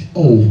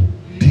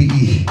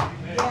H.O.P.E.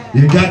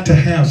 You got to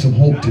have some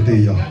hope today,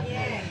 y'all.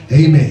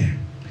 Amen.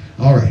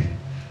 All right.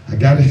 I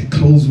got to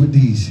close with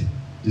these.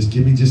 Just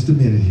give me just a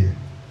minute here.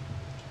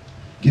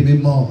 Give me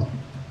Mark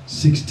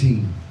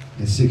 16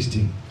 and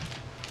 16.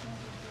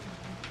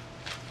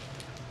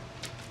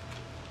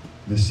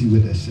 Let's see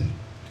what that says.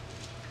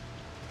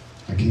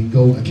 I can't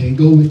go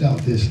without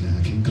this now.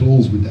 I can't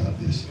close without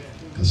this.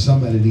 Because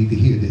somebody need to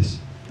hear this.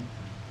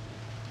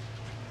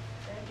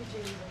 Thank you,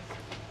 Jesus.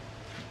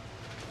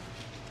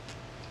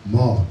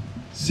 Mark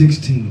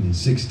 16 and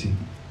 16.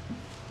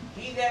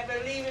 He that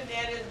believeth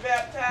and is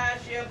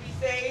baptized shall be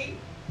saved.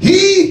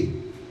 He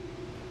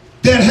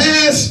that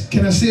has,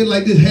 can I say it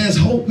like this, has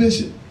hope,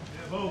 Bishop?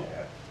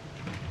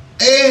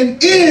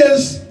 And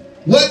is,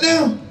 what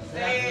now?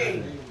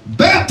 Saved.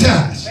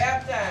 Baptized.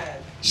 Baptized.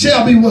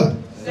 shall be what?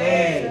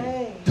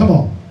 Saved. Come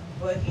on.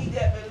 But he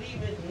that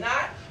believeth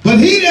not But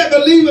he that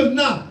believeth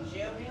not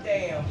shall be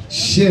damned.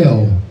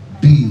 shall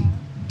be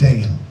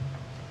damned.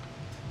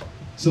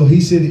 So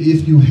he said,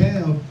 if you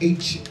have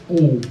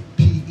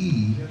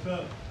H.O.P.E,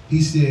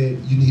 he said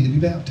you need to be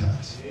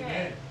baptized.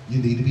 Amen.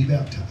 You need to be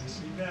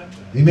baptized. Be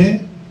baptized.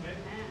 Amen?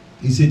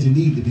 He said you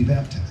need to be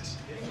baptized.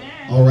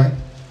 All right.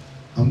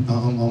 I'm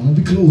going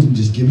to be closing.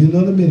 Just give me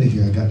another minute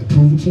here. I got to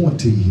prove a point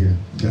to you here.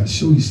 I got to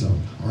show you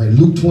something. All right,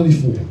 Luke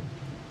 24.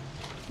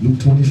 Luke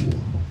 24.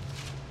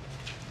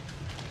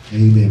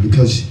 Amen.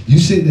 Because you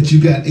said that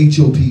you got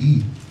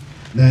H.O.P.E.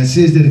 Now it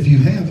says that if you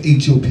have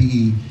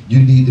H.O.P.E, you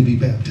need to be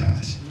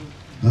baptized.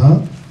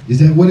 Huh? Is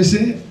that what it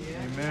said?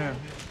 Amen.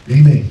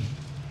 Amen.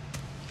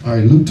 All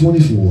right, Luke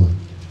 24.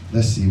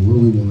 Let's see where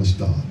we want to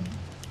start.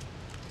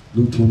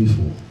 Luke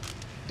 24.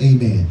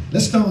 Amen.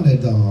 Let's start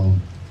at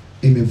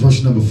amen,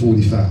 verse number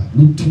 45.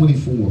 Luke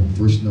 24,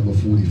 verse number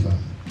 45.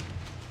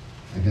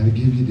 I got to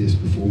give you this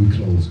before we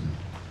close now.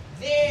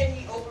 Then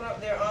he opened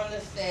up their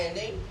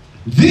understanding.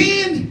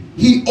 Then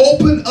he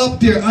opened up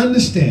their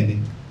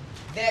understanding.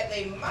 That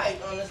they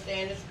might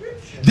understand the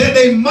scriptures. That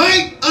they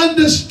might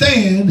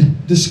understand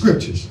the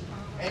scriptures.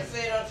 And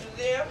said unto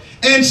them.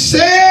 And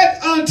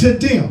said unto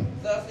them.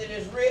 Thus it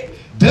is written.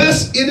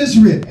 Thus it is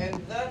written.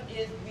 And thus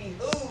it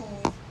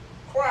behooved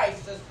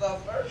Christ to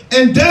suffer.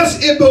 And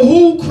thus it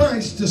behooved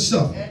Christ to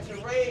suffer. And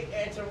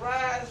to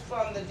rise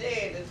from the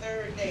dead the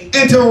third day.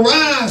 And to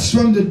rise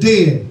from the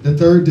dead the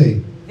third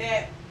day.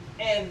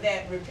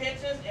 That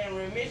repentance and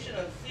remission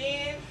of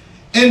sins.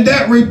 And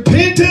that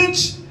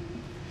repentance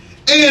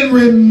and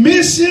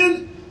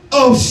remission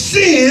of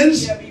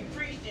sins shall be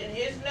preached in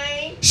his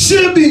name.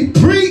 Should be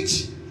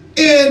preached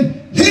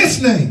in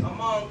his name.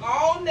 Among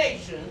all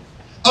nations.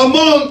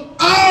 Among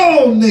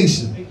all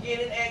nations.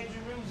 Beginning at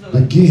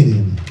Jerusalem.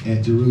 Beginning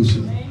at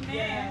Jerusalem.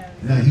 Amen.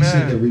 Now he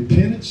said that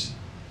repentance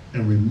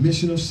and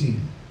remission of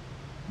sin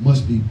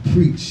must be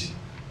preached,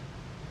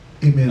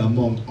 amen,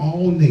 among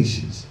all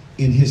nations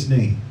in his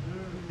name.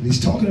 And he's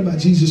talking about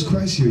Jesus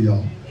Christ here,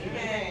 y'all.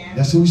 Amen.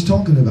 That's who he's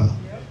talking about.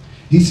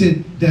 He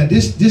said that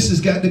this has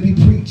got to be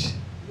preached.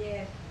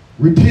 Yes.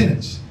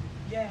 Repentance.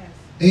 Yes.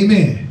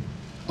 Amen.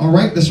 All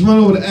right, let's run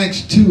over to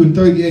Acts 2 and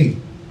 38.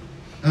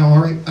 All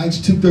right, Acts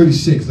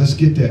 2:36. Let's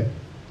get that.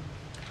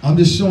 I'm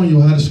just showing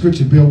you how the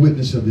scripture bear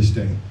witness of this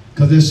thing.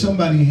 Because there's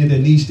somebody in here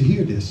that needs to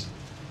hear this.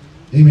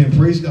 Amen.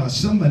 Praise God.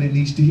 Somebody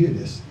needs to hear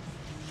this.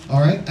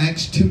 All right,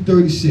 Acts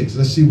 2:36.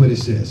 Let's see what it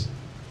says.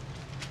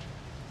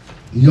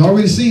 You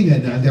already seen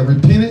that now. That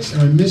repentance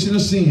and remission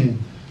of sin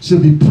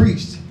should be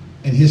preached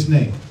in his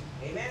name.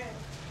 Amen.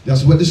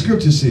 That's what the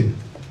scripture said.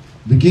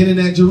 Beginning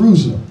at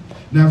Jerusalem.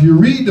 Now, if you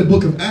read the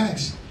book of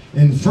Acts,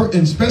 and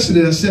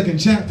especially that second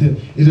chapter,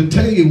 it'll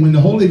tell you when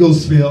the Holy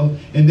Ghost fell,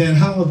 and then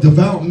how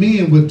devout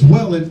men were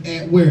dwelling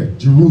at where?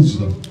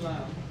 Jerusalem.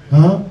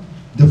 Huh?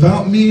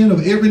 Devout men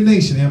of every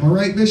nation. Am I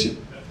right, Bishop?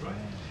 That's right.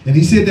 And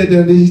he said that,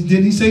 didn't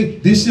he say,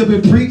 this shall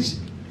be preached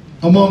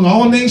among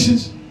all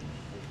nations,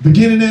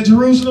 beginning at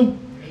Jerusalem?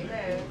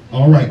 Amen.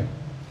 All right.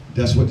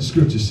 That's what the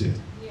scripture says.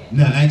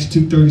 Now, Acts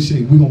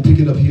 2:36. We're going to pick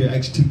it up here,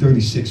 Acts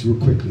 2:36, real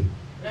quickly.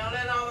 Now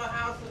let all the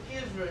house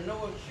of Israel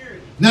know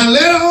assuredly. Now,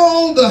 let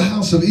all the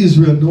house of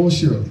Israel know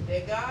assuredly.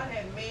 That God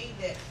has made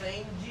that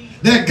same Jesus.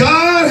 That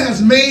God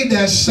has made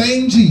that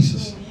same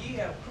Jesus. Whom ye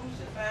have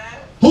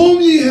crucified.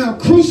 Whom ye have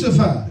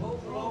crucified.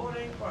 Both Lord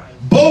and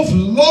Christ. Both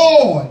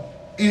Lord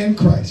and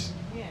Christ.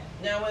 Yeah.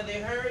 Now when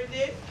they heard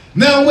this.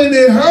 Now when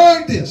they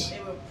heard this. They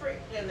were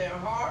pricked in their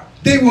heart.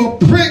 They were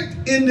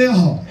pricked in their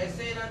heart. And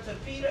said unto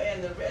Peter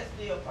and the rest of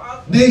the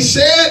apostles. They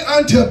said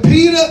unto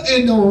Peter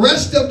and the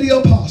rest of the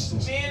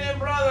apostles. Men and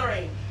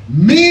brethren.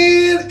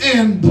 Men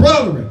and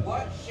brethren.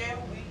 What shall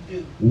we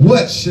do?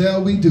 What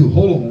shall we do?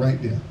 Hold on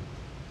right there.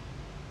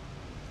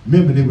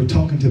 Remember, they were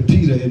talking to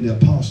Peter and the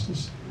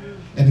apostles.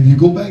 And if you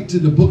go back to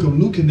the book of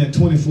Luke in that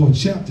 24th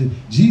chapter,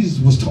 Jesus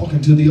was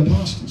talking to the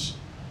apostles.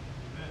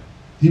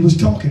 He was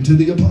talking to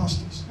the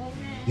apostles.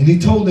 And he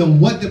told them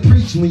what to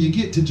preach when you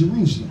get to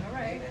Jerusalem. All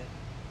right.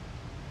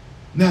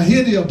 Now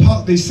here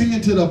they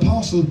saying to the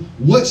apostles,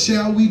 what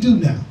shall we do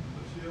now?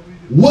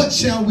 What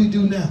shall we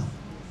do now?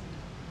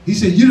 He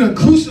said, you done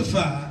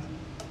crucified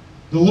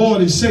the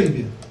Lord and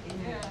Savior.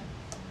 Amen.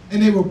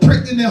 And they were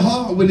pricked in their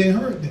heart when they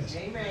heard this.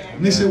 Amen.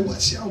 And they said,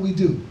 what shall we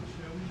do?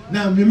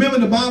 Now remember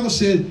the Bible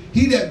said,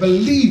 he that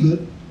believeth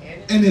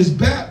and is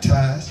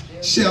baptized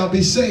shall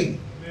be saved.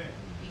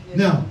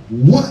 Now,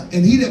 what?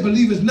 And he that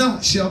believeth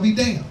not shall be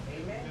damned.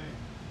 Amen.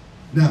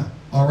 Now,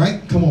 all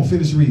right, come on,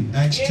 finish reading.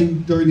 Acts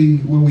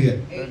 2:30, where we at?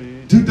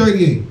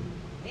 2:38.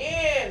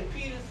 Then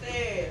Peter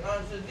said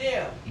unto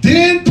them.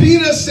 Then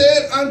Peter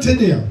said unto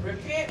them,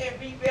 Repent and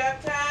be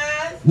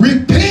baptized.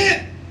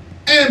 repent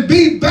and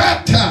be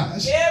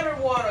baptized,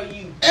 Every one of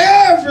you.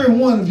 every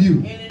one of you.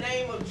 In the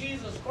name of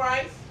Jesus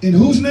Christ. In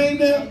whose name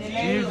now? In the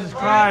name Jesus of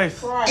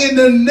Christ. In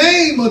the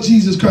name of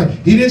Jesus Christ.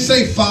 He didn't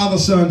say Father,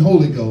 Son,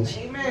 Holy Ghost.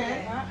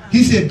 Amen.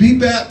 He said be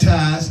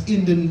baptized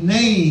in the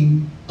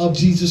name of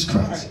Jesus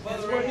Christ. For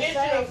the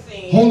remission of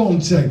sin. Hold on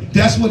a second.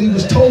 That's what he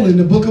was told in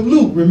the book of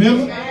Luke,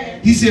 remember? Amen.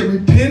 He said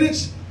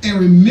repentance and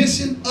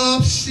remission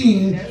of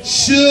sin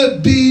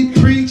should be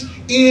preached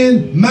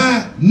in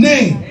my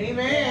name.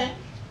 Amen.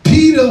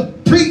 Peter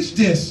preached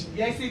this.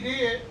 Yes, he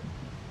did.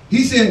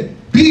 He said,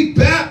 be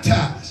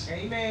baptized.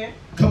 Amen.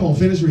 Come on,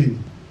 finish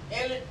reading.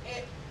 And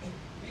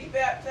be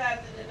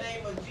baptized in the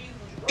name of Jesus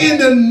Christ. In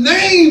the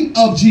name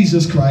of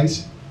Jesus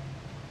Christ.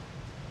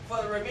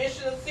 For the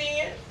remission of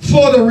sin.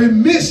 For the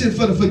remission,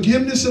 for the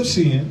forgiveness of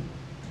sin.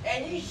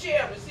 And ye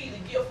shall receive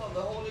the gift of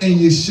the Holy Ghost. And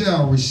you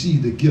shall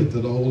receive the gift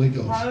of the Holy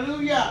Ghost.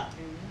 Hallelujah.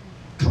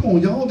 Come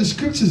on, y'all. The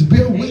scriptures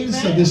bear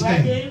witness of this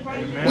thing.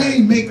 We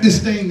ain't make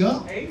this thing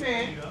up.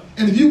 Amen.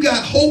 And if you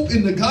got hope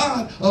in the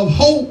God of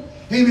hope,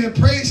 amen,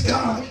 praise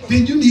God,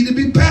 then you need to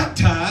be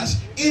baptized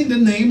in the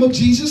name of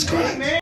Jesus Christ. Amen.